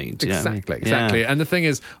Coke or something. Exactly. And the thing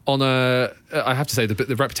is, I have to say,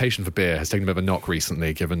 the reputation for beer has taken a bit of a knock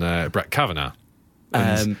recently, given Brett Kavanaugh.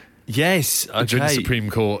 Yes, okay. During the Supreme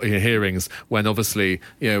Court hearings, when obviously,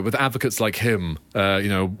 with advocates like him,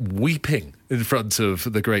 weeping in front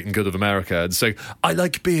of the great and good of America and saying, I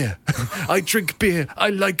like beer. I drink beer. I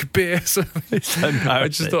like beer. So I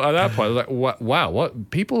just thought at that point, I was like, wow,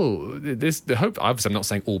 what people, obviously I'm not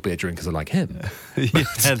saying all beer drinkers are like him.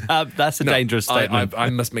 That's a dangerous statement.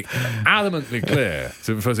 I must make adamantly clear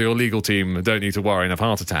to your legal team, don't need to worry, enough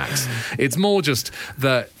heart attacks. It's more just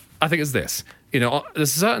that I think it's this. There's a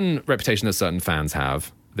certain reputation that certain fans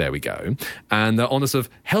have. There we go. And on the sort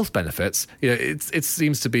of health benefits, it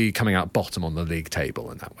seems to be coming out bottom on the league table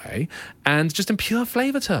in that way. And just in pure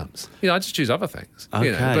flavour terms, I just choose other things.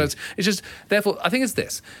 Okay. But it's just, therefore, I think it's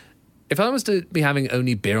this. If I was to be having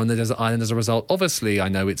only beer on the desert island as a result, obviously I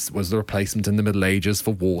know it was the replacement in the Middle Ages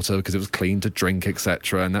for water because it was clean to drink,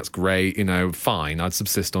 etc. And that's great, fine. I'd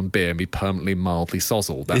subsist on beer and be permanently mildly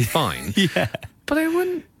sozzled. That's fine. Yeah. But I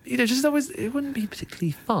wouldn't, it wouldn't be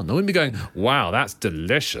particularly fun. I wouldn't be going, wow, that's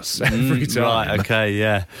delicious every time. Right, okay,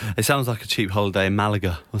 yeah. It sounds like a cheap holiday in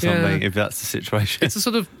Malaga or something, if that's the situation. It's a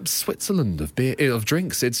sort of Switzerland of beer, of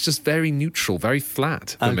drinks. It's just very neutral, very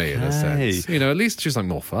flat for me in a sense. At least choose something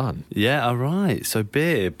more fun. Yeah, all right. So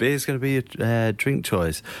beer's going to be your drink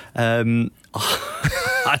choice.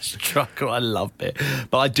 I struggle. I love beer,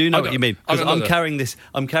 but I do know what you mean because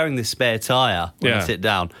I'm carrying this spare tyre when I sit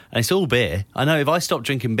down, and it's all beer. I know if I stopped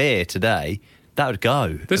drinking beer today, that would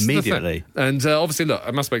go immediately. And obviously, look,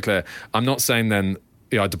 I must make clear, I'm not saying then.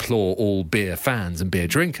 I deplore all beer fans and beer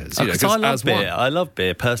drinkers. Because I love beer. I love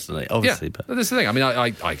beer personally, obviously. Yeah, but this is the thing. I mean,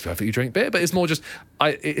 I perfectly drink beer, but it's more just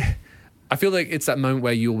I feel like it's that moment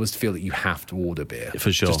where you always feel that you have to order beer.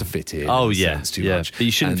 For sure. Just to fit in. Oh, yeah. It's too much. But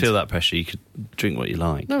you shouldn't feel that pressure. You could drink what you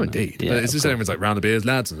like. No, indeed. Yeah, but it's just everyone's like, round the beers,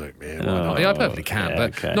 lads. And like, yeah, why not? Yeah, I perfectly can.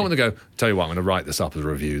 But not going to go, tell you what, I'm going to write this up as a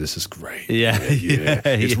review. This is great. Yeah.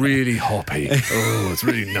 It's really hoppy. Oh, it's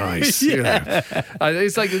really nice.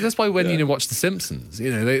 It's like, that's why when you watch The Simpsons,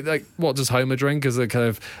 they like, what does Homer drink as a kind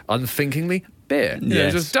of unthinkingly? Beer.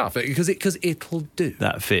 Just stuff. Because it'll do.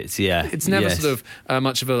 That fits, yeah. It's never sort of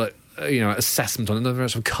much of a assessment on it, not very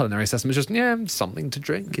much of a culinary assessment. It's just, something to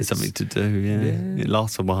drink. It's something to do, yeah. It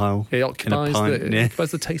lasts a while. It occupies, occupies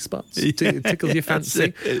the taste buds. It tickles your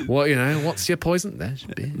fancy. What's your poison? There's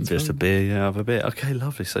your beer. Just a beer, have a beer. Okay,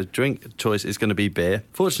 lovely. So drink choice is going to be beer.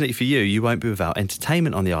 Fortunately for you won't be without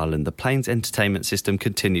entertainment on the island. The plane's entertainment system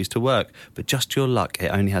continues to work, but just your luck, it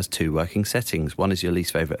only has 2 working settings. One is your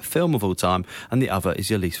least favourite film of all time, and the other is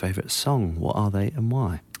your least favourite song. What are they and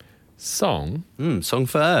why? Song? Song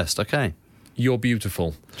first, okay. You're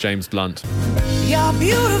Beautiful, James Blunt. You're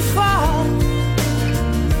beautiful.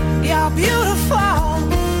 You're beautiful.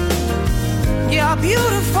 You're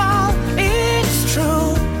beautiful. It's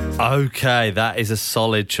true. Okay, that is a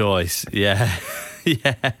solid choice. Yeah.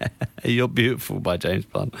 Yeah. You're Beautiful by James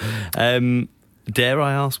Blunt. Dare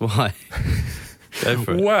I ask why? Go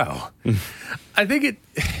for it. Well, I think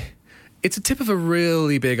it's a tip of a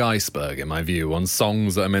really big iceberg, in my view, on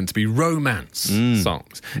songs that are meant to be romance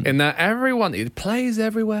songs. In that it plays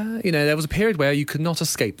everywhere. There was a period where you could not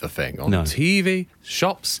escape the thing. On TV,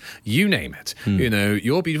 shops, you name it.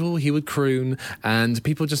 You're Beautiful, he would croon, and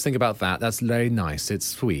people just think about that. That's very nice. It's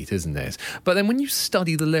sweet, isn't it? But then when you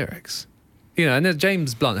study the lyrics, and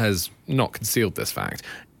James Blunt has not concealed this fact,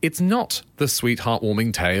 it's not the sweet,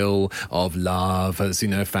 heartwarming tale of love as,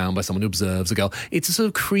 found by someone who observes a girl. It's a sort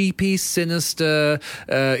of creepy, sinister,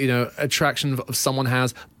 attraction of someone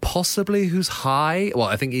has, possibly who's high. Well,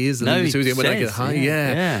 I think he is. When they get high,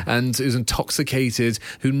 yeah. And who's intoxicated,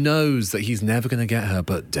 who knows that he's never going to get her,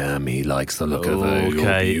 but damn, he likes the look of her.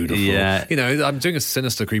 You're beautiful. Yeah. I'm doing a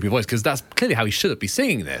sinister, creepy voice because that's clearly how he should be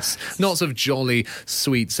singing this. Not sort of jolly,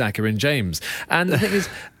 sweet saccharine James. And the thing is,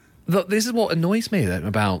 look, this is what annoys me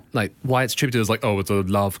about why it's attributed as it's a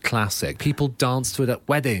love classic. People dance to it at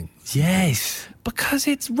weddings. Yes. Because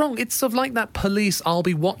it's wrong. It's sort of like that Police, I'll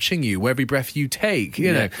be watching you every breath you take.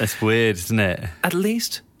 You know. That's weird, isn't it? At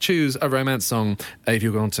least choose a romance song, if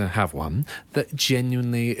you're going to have one, that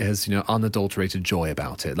genuinely has, unadulterated joy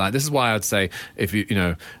about it. This is why I'd say, if you,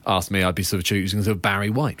 asked me, I'd be sort of choosing sort of Barry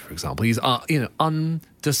White, for example. He's,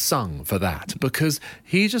 undersung for that, because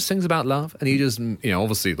he just sings about love, and he just,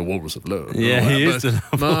 obviously the walrus of love. Yeah, he is.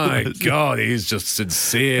 My God, he's just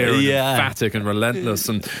sincere and emphatic and relentless,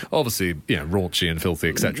 and obviously, raunchy and filthy,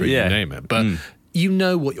 etc. You name it. But you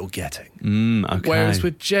know what you're getting. Okay. Whereas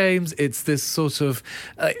with James, it's this sort of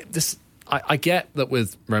I get that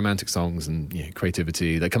with romantic songs and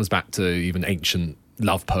creativity, that comes back to even ancient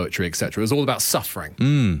love poetry, etc. It's all about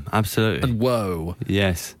suffering, absolutely, and woe.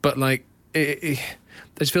 Yes, but it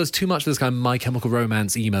just feels too much of this kind of My Chemical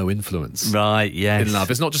Romance emo influence. Right, yes. In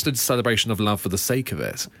love. It's not just a celebration of love for the sake of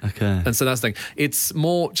it. Okay. And so that's the thing. It's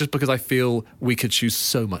more just because I feel we could choose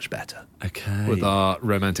so much better. Okay. With our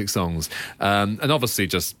romantic songs. And obviously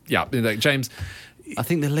just, James. I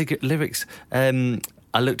think the lyrics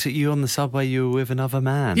I looked at you on the subway, you were with another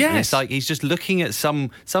man. Yes. And it's like he's just looking at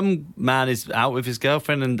some man is out with his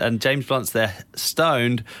girlfriend and James Blunt's there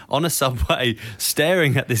stoned on a subway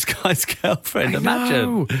staring at this guy's girlfriend.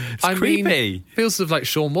 Imagine. It's creepy. Mean, feels sort of like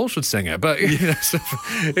Sean Walsh would sing it, but this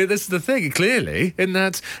is the thing, clearly, in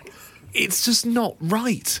that it's just not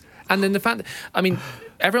right. And then the fact,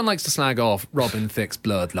 everyone likes to slag off Robin Thicke's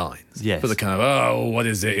Blurred Lines. Yes. For the kind of, what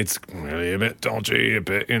is it? It's really a bit dodgy, a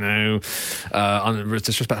bit,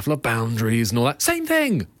 disrespectful of boundaries and all that. Same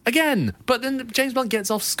thing, again. But then James Blunt gets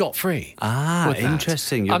off scot-free.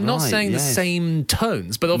 Interesting. I'm not saying the same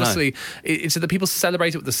tones, but obviously it's that people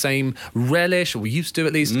celebrate it with the same relish, or we used to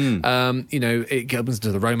at least. It goes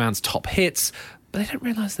into the romance top hits. But they don't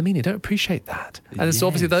realise the meaning, they don't appreciate that. And it's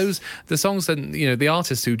obviously the songs that, the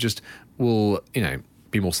artists who just will,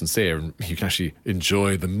 be more sincere and you can actually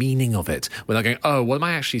enjoy the meaning of it without going, oh, what am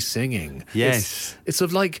I actually singing? Yes. It's sort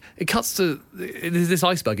of like, it cuts to, this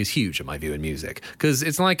iceberg is huge in my view in music, because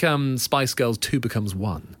it's like Spice Girls 2 becomes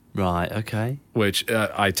 1. Right, okay. Which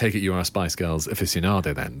I take it you are a Spice Girls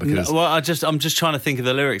aficionado then, because I'm just trying to think of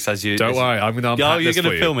the lyrics as you. Don't worry, I'm going to unpack this for you. You're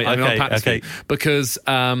going to film it. I'm going to okay, unpack this for you. Because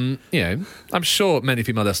I'm sure many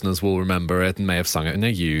female listeners will remember it and may have sung it in their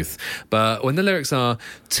youth. But when the lyrics are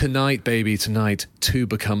 "Tonight, baby, tonight, 2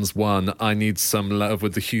 becomes 1. I need some love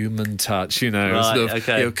with the human touch."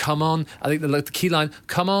 Okay. Come on. I think the key line: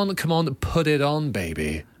 "Come on, put it on,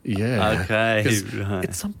 baby." Yeah. Okay. Right.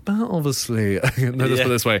 It's about, obviously, let's put it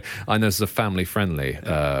this way. I know this is a family-friendly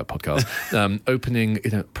podcast. Opening,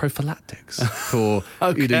 prophylactics for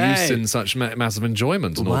use in such massive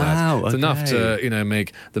enjoyment and all that. It's enough to,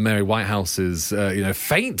 make the Mary Whitehouses,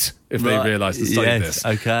 faint if they realise to study this.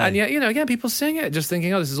 Okay. And yet, again, people sing it just thinking,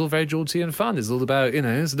 this is all very jaunty and fun. It's all about,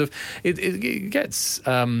 it gets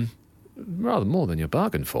rather more than you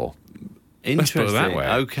bargained for. Interesting. Let's put it that way.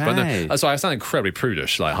 Okay. But no, sorry, I sound incredibly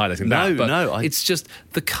prudish, like highlighting that. But it's just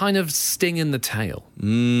the kind of sting in the tail.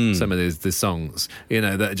 Some of these songs,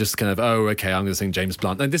 that are just kind of, I'm going to sing James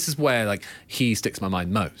Blunt. And this is where, he sticks in my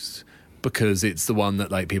mind most. Because it's the one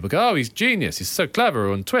that, people go, he's genius, he's so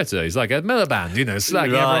clever on Twitter, he's like Ed Miliband,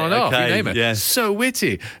 slagging everyone off, you name it. Yes. So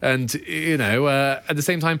witty. And, at the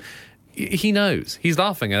same time, he knows. He's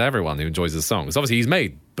laughing at everyone who enjoys his songs. Obviously, he's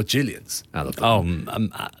made bajillions out of them.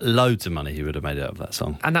 Loads of money he would have made out of that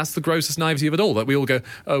song. And that's the grossest naivety of it all, that we all go,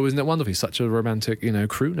 isn't it wonderful? He's such a romantic,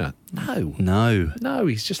 crooner. No,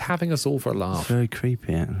 he's just having us all for a laugh. It's very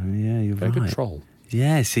creepy. Yeah, you're very right. Very good troll.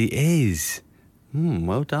 Yes, he is.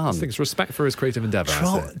 Well done. I think it's respect for his creative endeavour.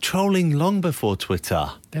 Trolling long before Twitter.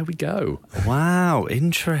 There we go. Wow,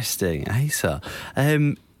 interesting. Asa.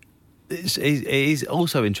 It is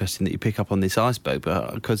also interesting that you pick up on this iceberg,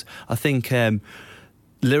 because I think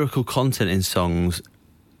lyrical content in songs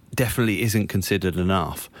definitely isn't considered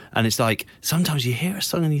enough. And it's like, sometimes you hear a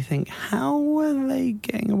song and you think, how are they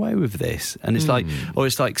getting away with this? And it's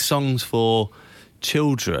it's like songs for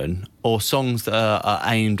children, or songs that are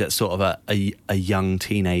aimed at sort of a young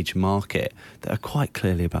teenage market that are quite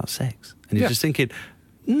clearly about sex. And you're just thinking,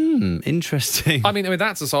 interesting. I mean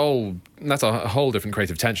that's a whole different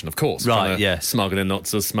creative tension, of course. Right, yeah. Smuggling, not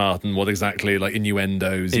so smart, and what exactly,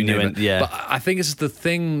 innuendos. Yeah. But I think it's the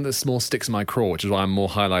thing that more sticks in my craw, which is why I'm more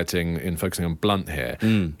highlighting in focusing on Blunt here,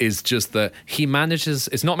 is just that he manages,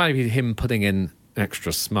 it's not maybe him putting in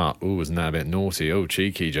extra smart, isn't that a bit naughty,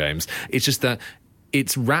 cheeky, James. It's just that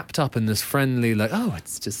it's wrapped up in this friendly,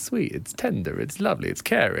 it's just sweet, it's tender, it's lovely, it's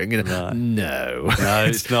caring. Right. No,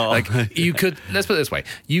 it's not. You could, let's put it this way,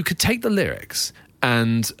 you could take the lyrics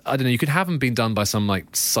and, I don't know, you could have them being done by some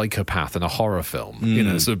psychopath in a horror film,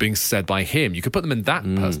 sort of being said by him. You could put them in that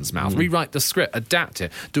person's mouth, rewrite the script, adapt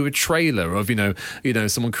it, do a trailer of,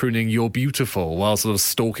 someone crooning "You're beautiful" while sort of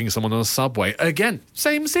stalking someone on a subway. Again,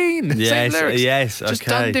 same scene, same lyrics. Yes, just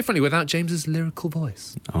done differently without James's lyrical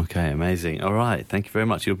voice. Okay, amazing. All right, thank you very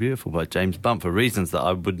much. You're Beautiful by James Blunt, for reasons that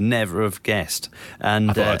I would never have guessed.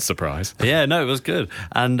 And I thought I'd surprise. Yeah, no, it was good.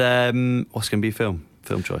 And what's going to be film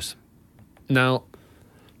choice? Now,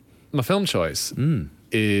 my film choice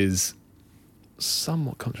is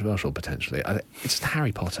somewhat controversial, potentially. It's just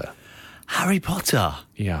Harry Potter. Harry Potter?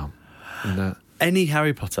 Yeah. Any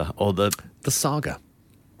Harry Potter, or the saga?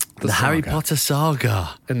 The Harry Potter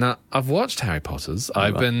saga. In that I've watched Harry Potters.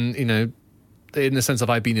 I've been, in the sense of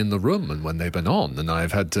I've been in the room and when they've been on, and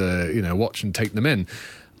I've had to, watch and take them in.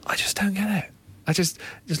 I just don't get it.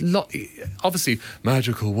 Obviously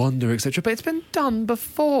magical wonder, etc. But it's been done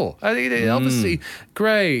before. I mean, obviously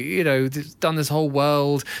great. It's done this whole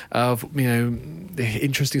world of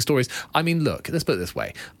interesting stories. I mean, look, let's put it this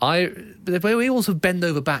way. We also bend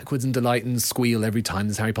over backwards in delight and squeal every time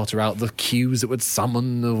there's Harry Potter out. The cues it would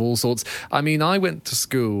summon of all sorts. I mean, I went to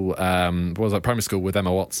school, primary school with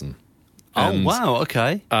Emma Watson. Oh, wow,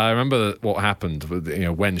 okay. I remember what happened with,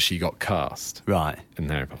 when she got cast. Right. In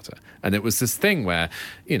Harry Potter. And it was this thing where,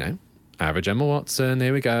 average Emma Watson,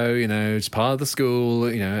 here we go, just part of the school,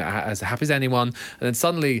 as happy as anyone. And then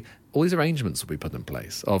suddenly all these arrangements will be put in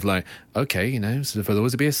place of okay, so there'll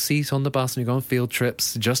always be a seat on the bus and you go on field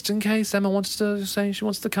trips just in case Emma wants to say she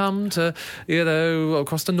wants to come to,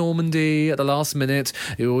 across to Normandy at the last minute.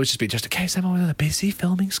 It will always just be just in case Emma with a busy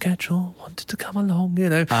filming schedule wanted to come along,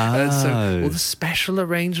 And so all the special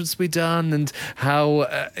arrangements will be done and how,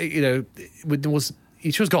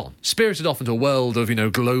 she was gone, spirited off into a world of,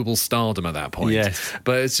 global stardom at that point. Yes.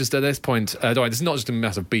 But it's just at this point, this is not just a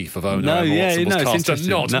massive beef of, no, yeah, Watson was it's cast, interesting.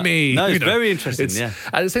 not me. No, it's very interesting, yeah.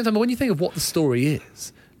 At the same time, when you think of what the story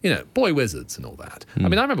is, boy wizards and all that. I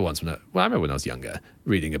mean, I remember when I was younger,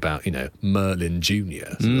 reading about, Merlin Jr. sort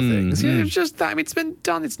of things. It's just that, it's been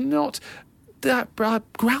done. It's not that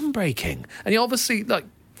groundbreaking. And obviously,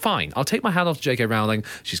 fine, I'll take my hat off to J.K. Rowling.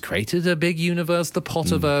 She's created a big universe, the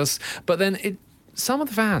Potterverse, but then some of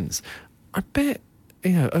the fans are a bit,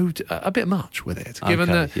 a bit much with it, given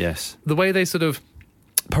that the way they sort of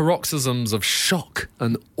paroxysms of shock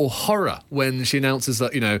or horror when she announces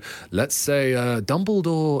that, let's say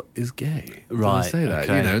Dumbledore is gay. Right. Say that,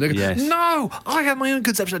 okay. They go, no, I have my own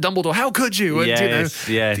conception of Dumbledore. How could you? And,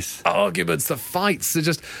 yes. the arguments, the fights, they're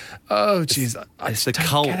just, oh, jeez. It's the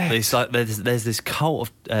cult. It's like there's this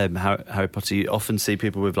cult of Harry Potter. You often see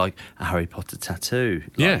people with a Harry Potter tattoo.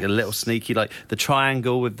 A little sneaky, the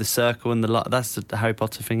triangle with the circle and the that's the Harry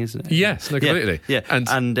Potter thing, isn't it? Yes, no, completely. Yeah.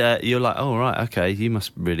 And you're like, oh, right, okay, you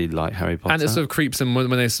must really like Harry Potter. And it sort of creeps in when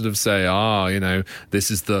they sort of say,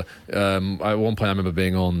 this is the... at one point I remember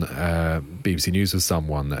being on BBC News with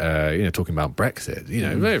someone, talking about Brexit,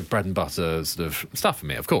 very bread and butter sort of stuff for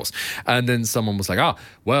me, of course. And then someone was like,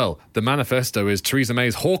 well, the manifesto is Theresa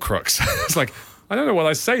May's Horcrux. It's like, I don't know what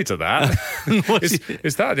I say to that.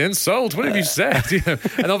 Is that an insult? What have you said?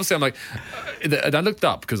 And obviously I'm like, and I looked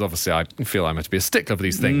up because obviously I feel I'm meant to be a stickler for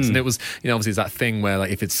these things. And it was, obviously it's that thing where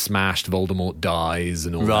if it's smashed, Voldemort dies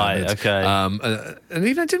and all that. Right, okay. And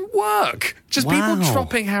even it didn't work. Just people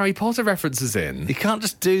dropping Harry Potter references in. You can't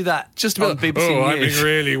just do that just on BBC I'm being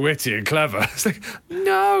really witty and clever. It's like,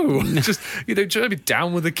 no. Just, try to be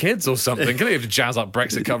down with the kids or something. Can you have to jazz up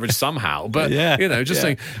Brexit coverage somehow? But,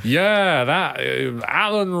 saying, that...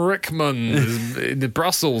 Alan Rickman in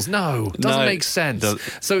Brussels. No, doesn't make sense.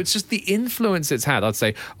 So it's just the influence it's had. I'd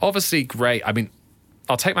say, obviously, great. I mean,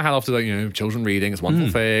 I'll take my hat off to children reading. It's a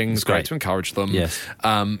wonderful thing. It's great to encourage them. Yes.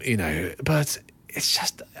 But it's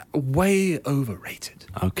just way overrated.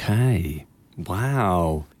 Okay.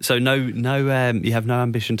 Wow. So no, you have no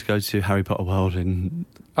ambition to go to Harry Potter World in...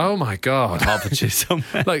 Oh my God. Hertfordshire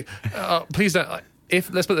somewhere. Please don't...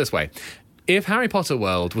 let's put it this way. If Harry Potter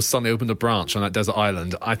World was suddenly opened a branch on that desert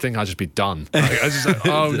island, I think I'd just be done.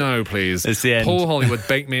 Oh no, please. It's the end. Paul Hollywood,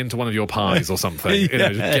 bake me into one of your pies or something.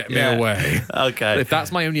 Just get me away. Okay. If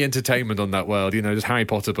that's my only entertainment on that world, just Harry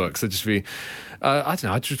Potter books, it'd just be... I don't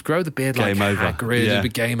know, I'd just grow the beard game like over. Hagrid. It'd be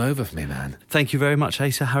game over for me, man. Thank you very much,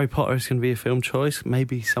 Asa. Harry Potter is going to be a film choice,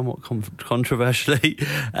 maybe somewhat controversially.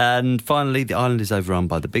 And finally, the island is overrun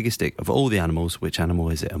by the biggest dick of all the animals. Which animal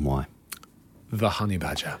is it and why? The honey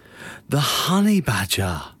badger. The honey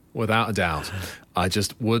badger. Without a doubt. I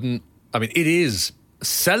just wouldn't... I mean, it is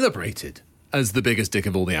celebrated as the biggest dick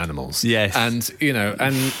of all the animals. Yes. And,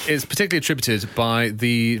 and it's particularly attributed by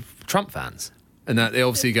the Trump fans. And that they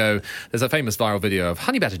obviously go... There's a famous viral video of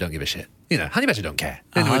Honey Badger don't give a shit. Honey Badger don't care.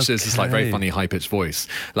 In which there's this very funny high-pitched voice.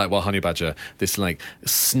 While Honey Badger, this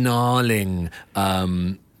snarling...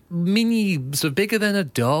 mini, sort of bigger than a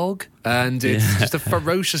dog, and it's just a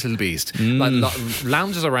ferocious little beast.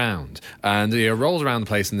 Lounges around and rolls around the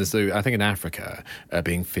place in this zoo, I think in Africa,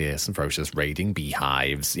 being fierce and ferocious, raiding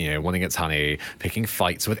beehives, wanting its honey, picking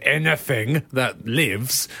fights with anything that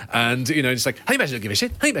lives, and just Honey Badger don't give a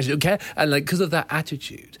shit, Honey Badger don't care, and because of that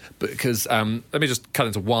attitude. Because let me just cut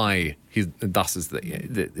into why he thus is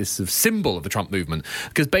this sort of symbol of the Trump movement,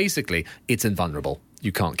 because basically it's invulnerable.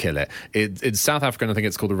 You can't kill it. In South African, I think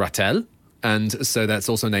it's called a ratel. And so that's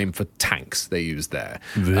also named for tanks they use there.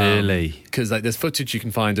 Really? Because there's footage you can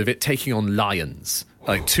find of it taking on lions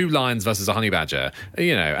like 2 lions versus a honey badger,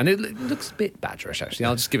 and it looks a bit badgerish, actually.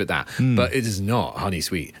 I'll just give it that. But it is not honey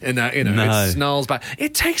sweet. In that, No. it snarls back.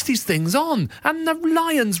 It takes these things on, and the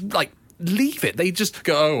lions, leave it. They just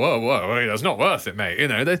go, oh, whoa, that's not worth it, mate.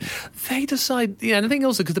 They decide, and I think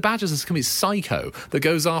also because the badger's this complete psycho that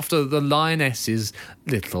goes after the lioness's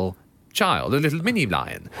little child, a little mini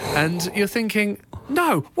lion. And you're thinking,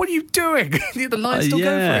 no, what are you doing? The lions still go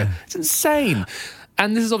for it. It's insane.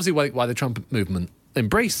 And this is obviously why the Trump movement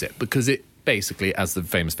embrace it, because it basically, as the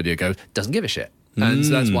famous video goes, doesn't give a shit. And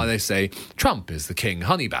so that's why they say Trump is the king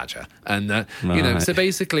honey badger. And, so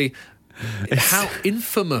basically how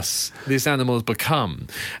infamous this animal has become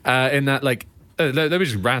in that, let me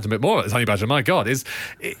just rant a bit more about this honey badger. My God,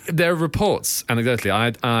 there are reports,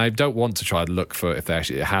 anecdotally, I don't want to try to look for if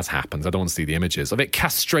it has happened. I don't want to see the images of it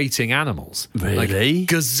castrating animals. Really? Like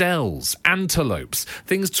gazelles, antelopes,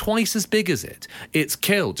 things twice as big as it. It's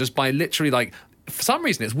killed just by literally, for some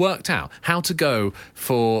reason, it's worked out how to go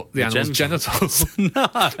for the animal's genitals.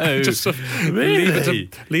 No. Just Really?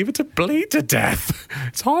 leave it to bleed to death.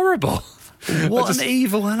 It's horrible. What an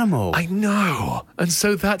evil animal. I know. And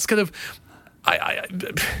so that's kind of...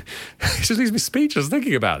 it just leaves me speechless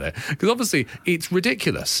thinking about it. Because obviously, it's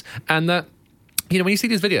ridiculous. And that... when you see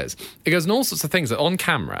these videos, it goes in all sorts of things that on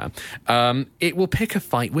camera, it will pick a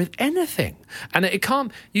fight with anything. And it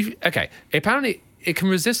can't... apparently... It can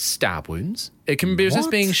resist stab wounds. It can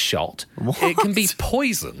resist being shot. What? It can be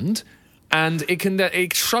poisoned. And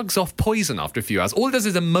it shrugs off poison after a few hours. All it does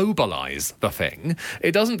is immobilize the thing.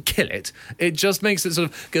 It doesn't kill it. It just makes it sort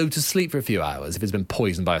of go to sleep for a few hours if it's been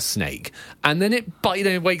poisoned by a snake. And then it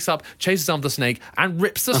wakes up, chases after the snake, and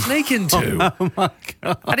rips the snake in two. Oh my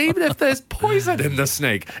God. And even if there's poison in the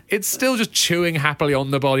snake, it's still just chewing happily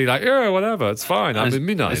on the body like, yeah, whatever, it's fine. I'm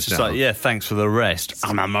immunized It's just now. thanks for the rest.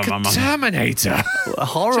 Terminator.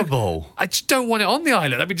 Horrible. I just don't want it on the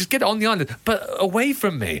island. I mean, just get it on the island, but away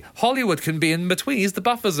from me. Hollywood can be in between. He's the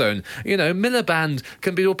buffer zone. Miliband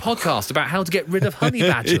can be a podcast about how to get rid of honey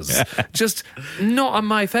badgers. Just not on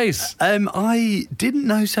my face. I didn't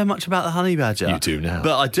know so much about the honey badger. You do now.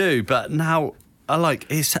 But I do. But now,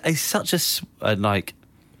 it's such a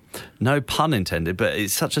no pun intended, but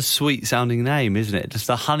it's such a sweet sounding name, isn't it? Just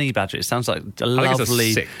a honey badger. It sounds like a lovely. I think it's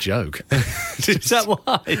a sick joke. Is that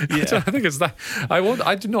why? Yeah. I think it's that.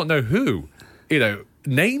 I do not know who,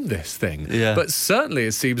 name this thing. Yeah. But certainly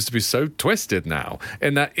it seems to be so twisted now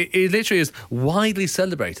in that it literally is widely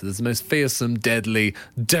celebrated as the most fearsome, deadly,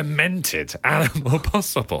 demented animal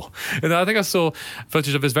possible. And I think I saw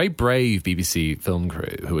footage of this very brave BBC film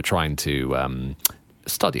crew who were trying to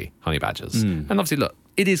study honey badgers. And obviously, look,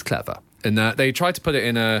 it is clever. And they tried to put it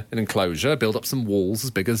in an enclosure, build up some walls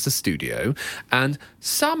as big as the studio, and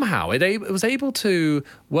somehow it was able to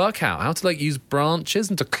work out how to use branches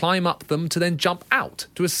and to climb up them to then jump out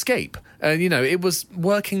to escape. And it was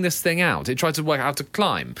working this thing out. It tried to work out how to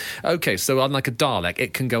climb. Okay, so unlike a Dalek,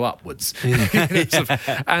 it can go upwards.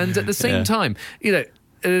 And at the same time, then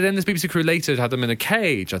this BBC crew later had them in a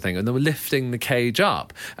cage, I think, and they were lifting the cage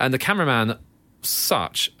up, and the cameraman.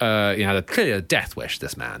 Had a clear death wish,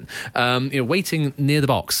 this man. Waiting near the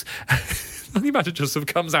box. Honey badger just sort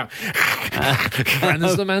of comes out. And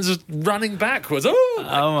the man's just running backwards.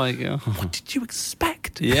 Oh my God. What did you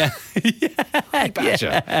expect? Yeah. Honey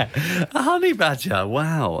badger. Yeah. A honey badger.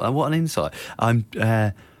 Wow. What an insight. I'm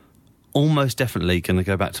almost definitely going to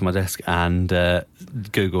go back to my desk and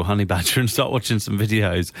Google honey badger and start watching some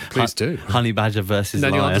videos. Please do. Honey badger versus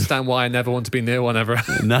then lion. You'll understand why I never want to be near one ever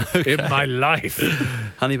in my life.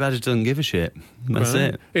 Honey badger doesn't give a shit. That's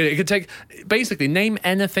it. It could take... Basically, name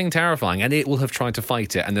anything terrifying and it will have tried to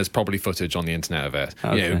fight it, and there's probably footage on the internet of it.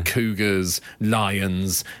 Okay. Cougars,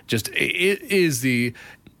 lions, it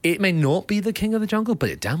may not be the king of the jungle, but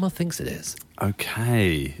it damn well thinks it is.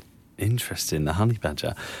 Okay. Interesting. The honey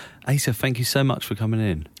badger. Asa, thank you so much for coming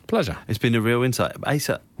in. Pleasure. It's been a real insight.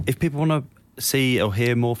 Asa, if people want to see or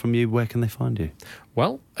hear more from you, where can they find you?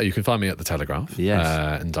 Well, you can find me at The Telegraph. Yes.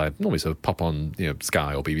 And I normally sort of pop on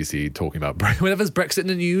Sky or BBC talking about... Whenever there's Brexit in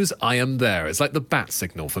the news, I am there. It's like the bat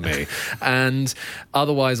signal for me. And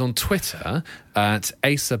otherwise on Twitter at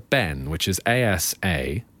Asa Ben, which is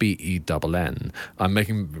ASABENN. I'm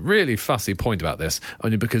making a really fussy point about this,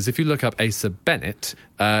 only because if you look up Asa Bennett,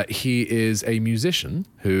 he is a musician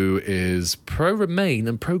who is pro-Remain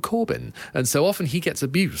and pro-Corbyn. And so often he gets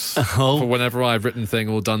abuse for whenever I've written thing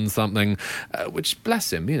or done something, which,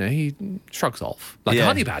 bless him, he shrugs off like a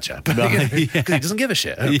honey badger, because he doesn't give a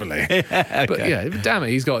shit, hopefully. Okay. But damn it,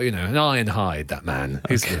 he's got an iron hide, that man.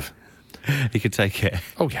 Okay. He could take it.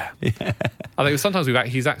 Oh, yeah. I think sometimes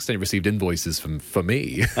he's accidentally received invoices for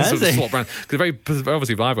me. Sort of he? swap around. Because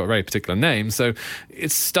obviously I've got a very particular name, so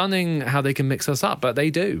it's stunning how they can mix us up, but they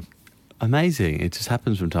do. Amazing. It just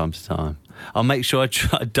happens from time to time. I'll make sure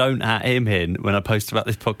I don't at him in when I post about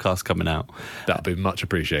this podcast coming out. That'll be much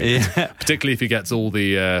appreciated. Yeah. Particularly if he gets all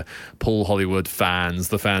the Paul Hollywood fans,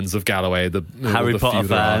 the fans of Galloway, the Harry Potter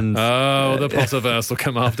fans. Oh, the Potterverse will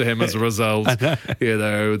come after him as a result. You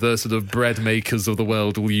know, the sort of bread makers of the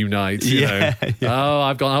world will unite. You know. Yeah. Oh,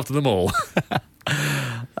 I've gone after them all.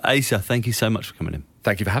 Asa, thank you so much for coming in.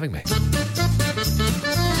 Thank you for having me.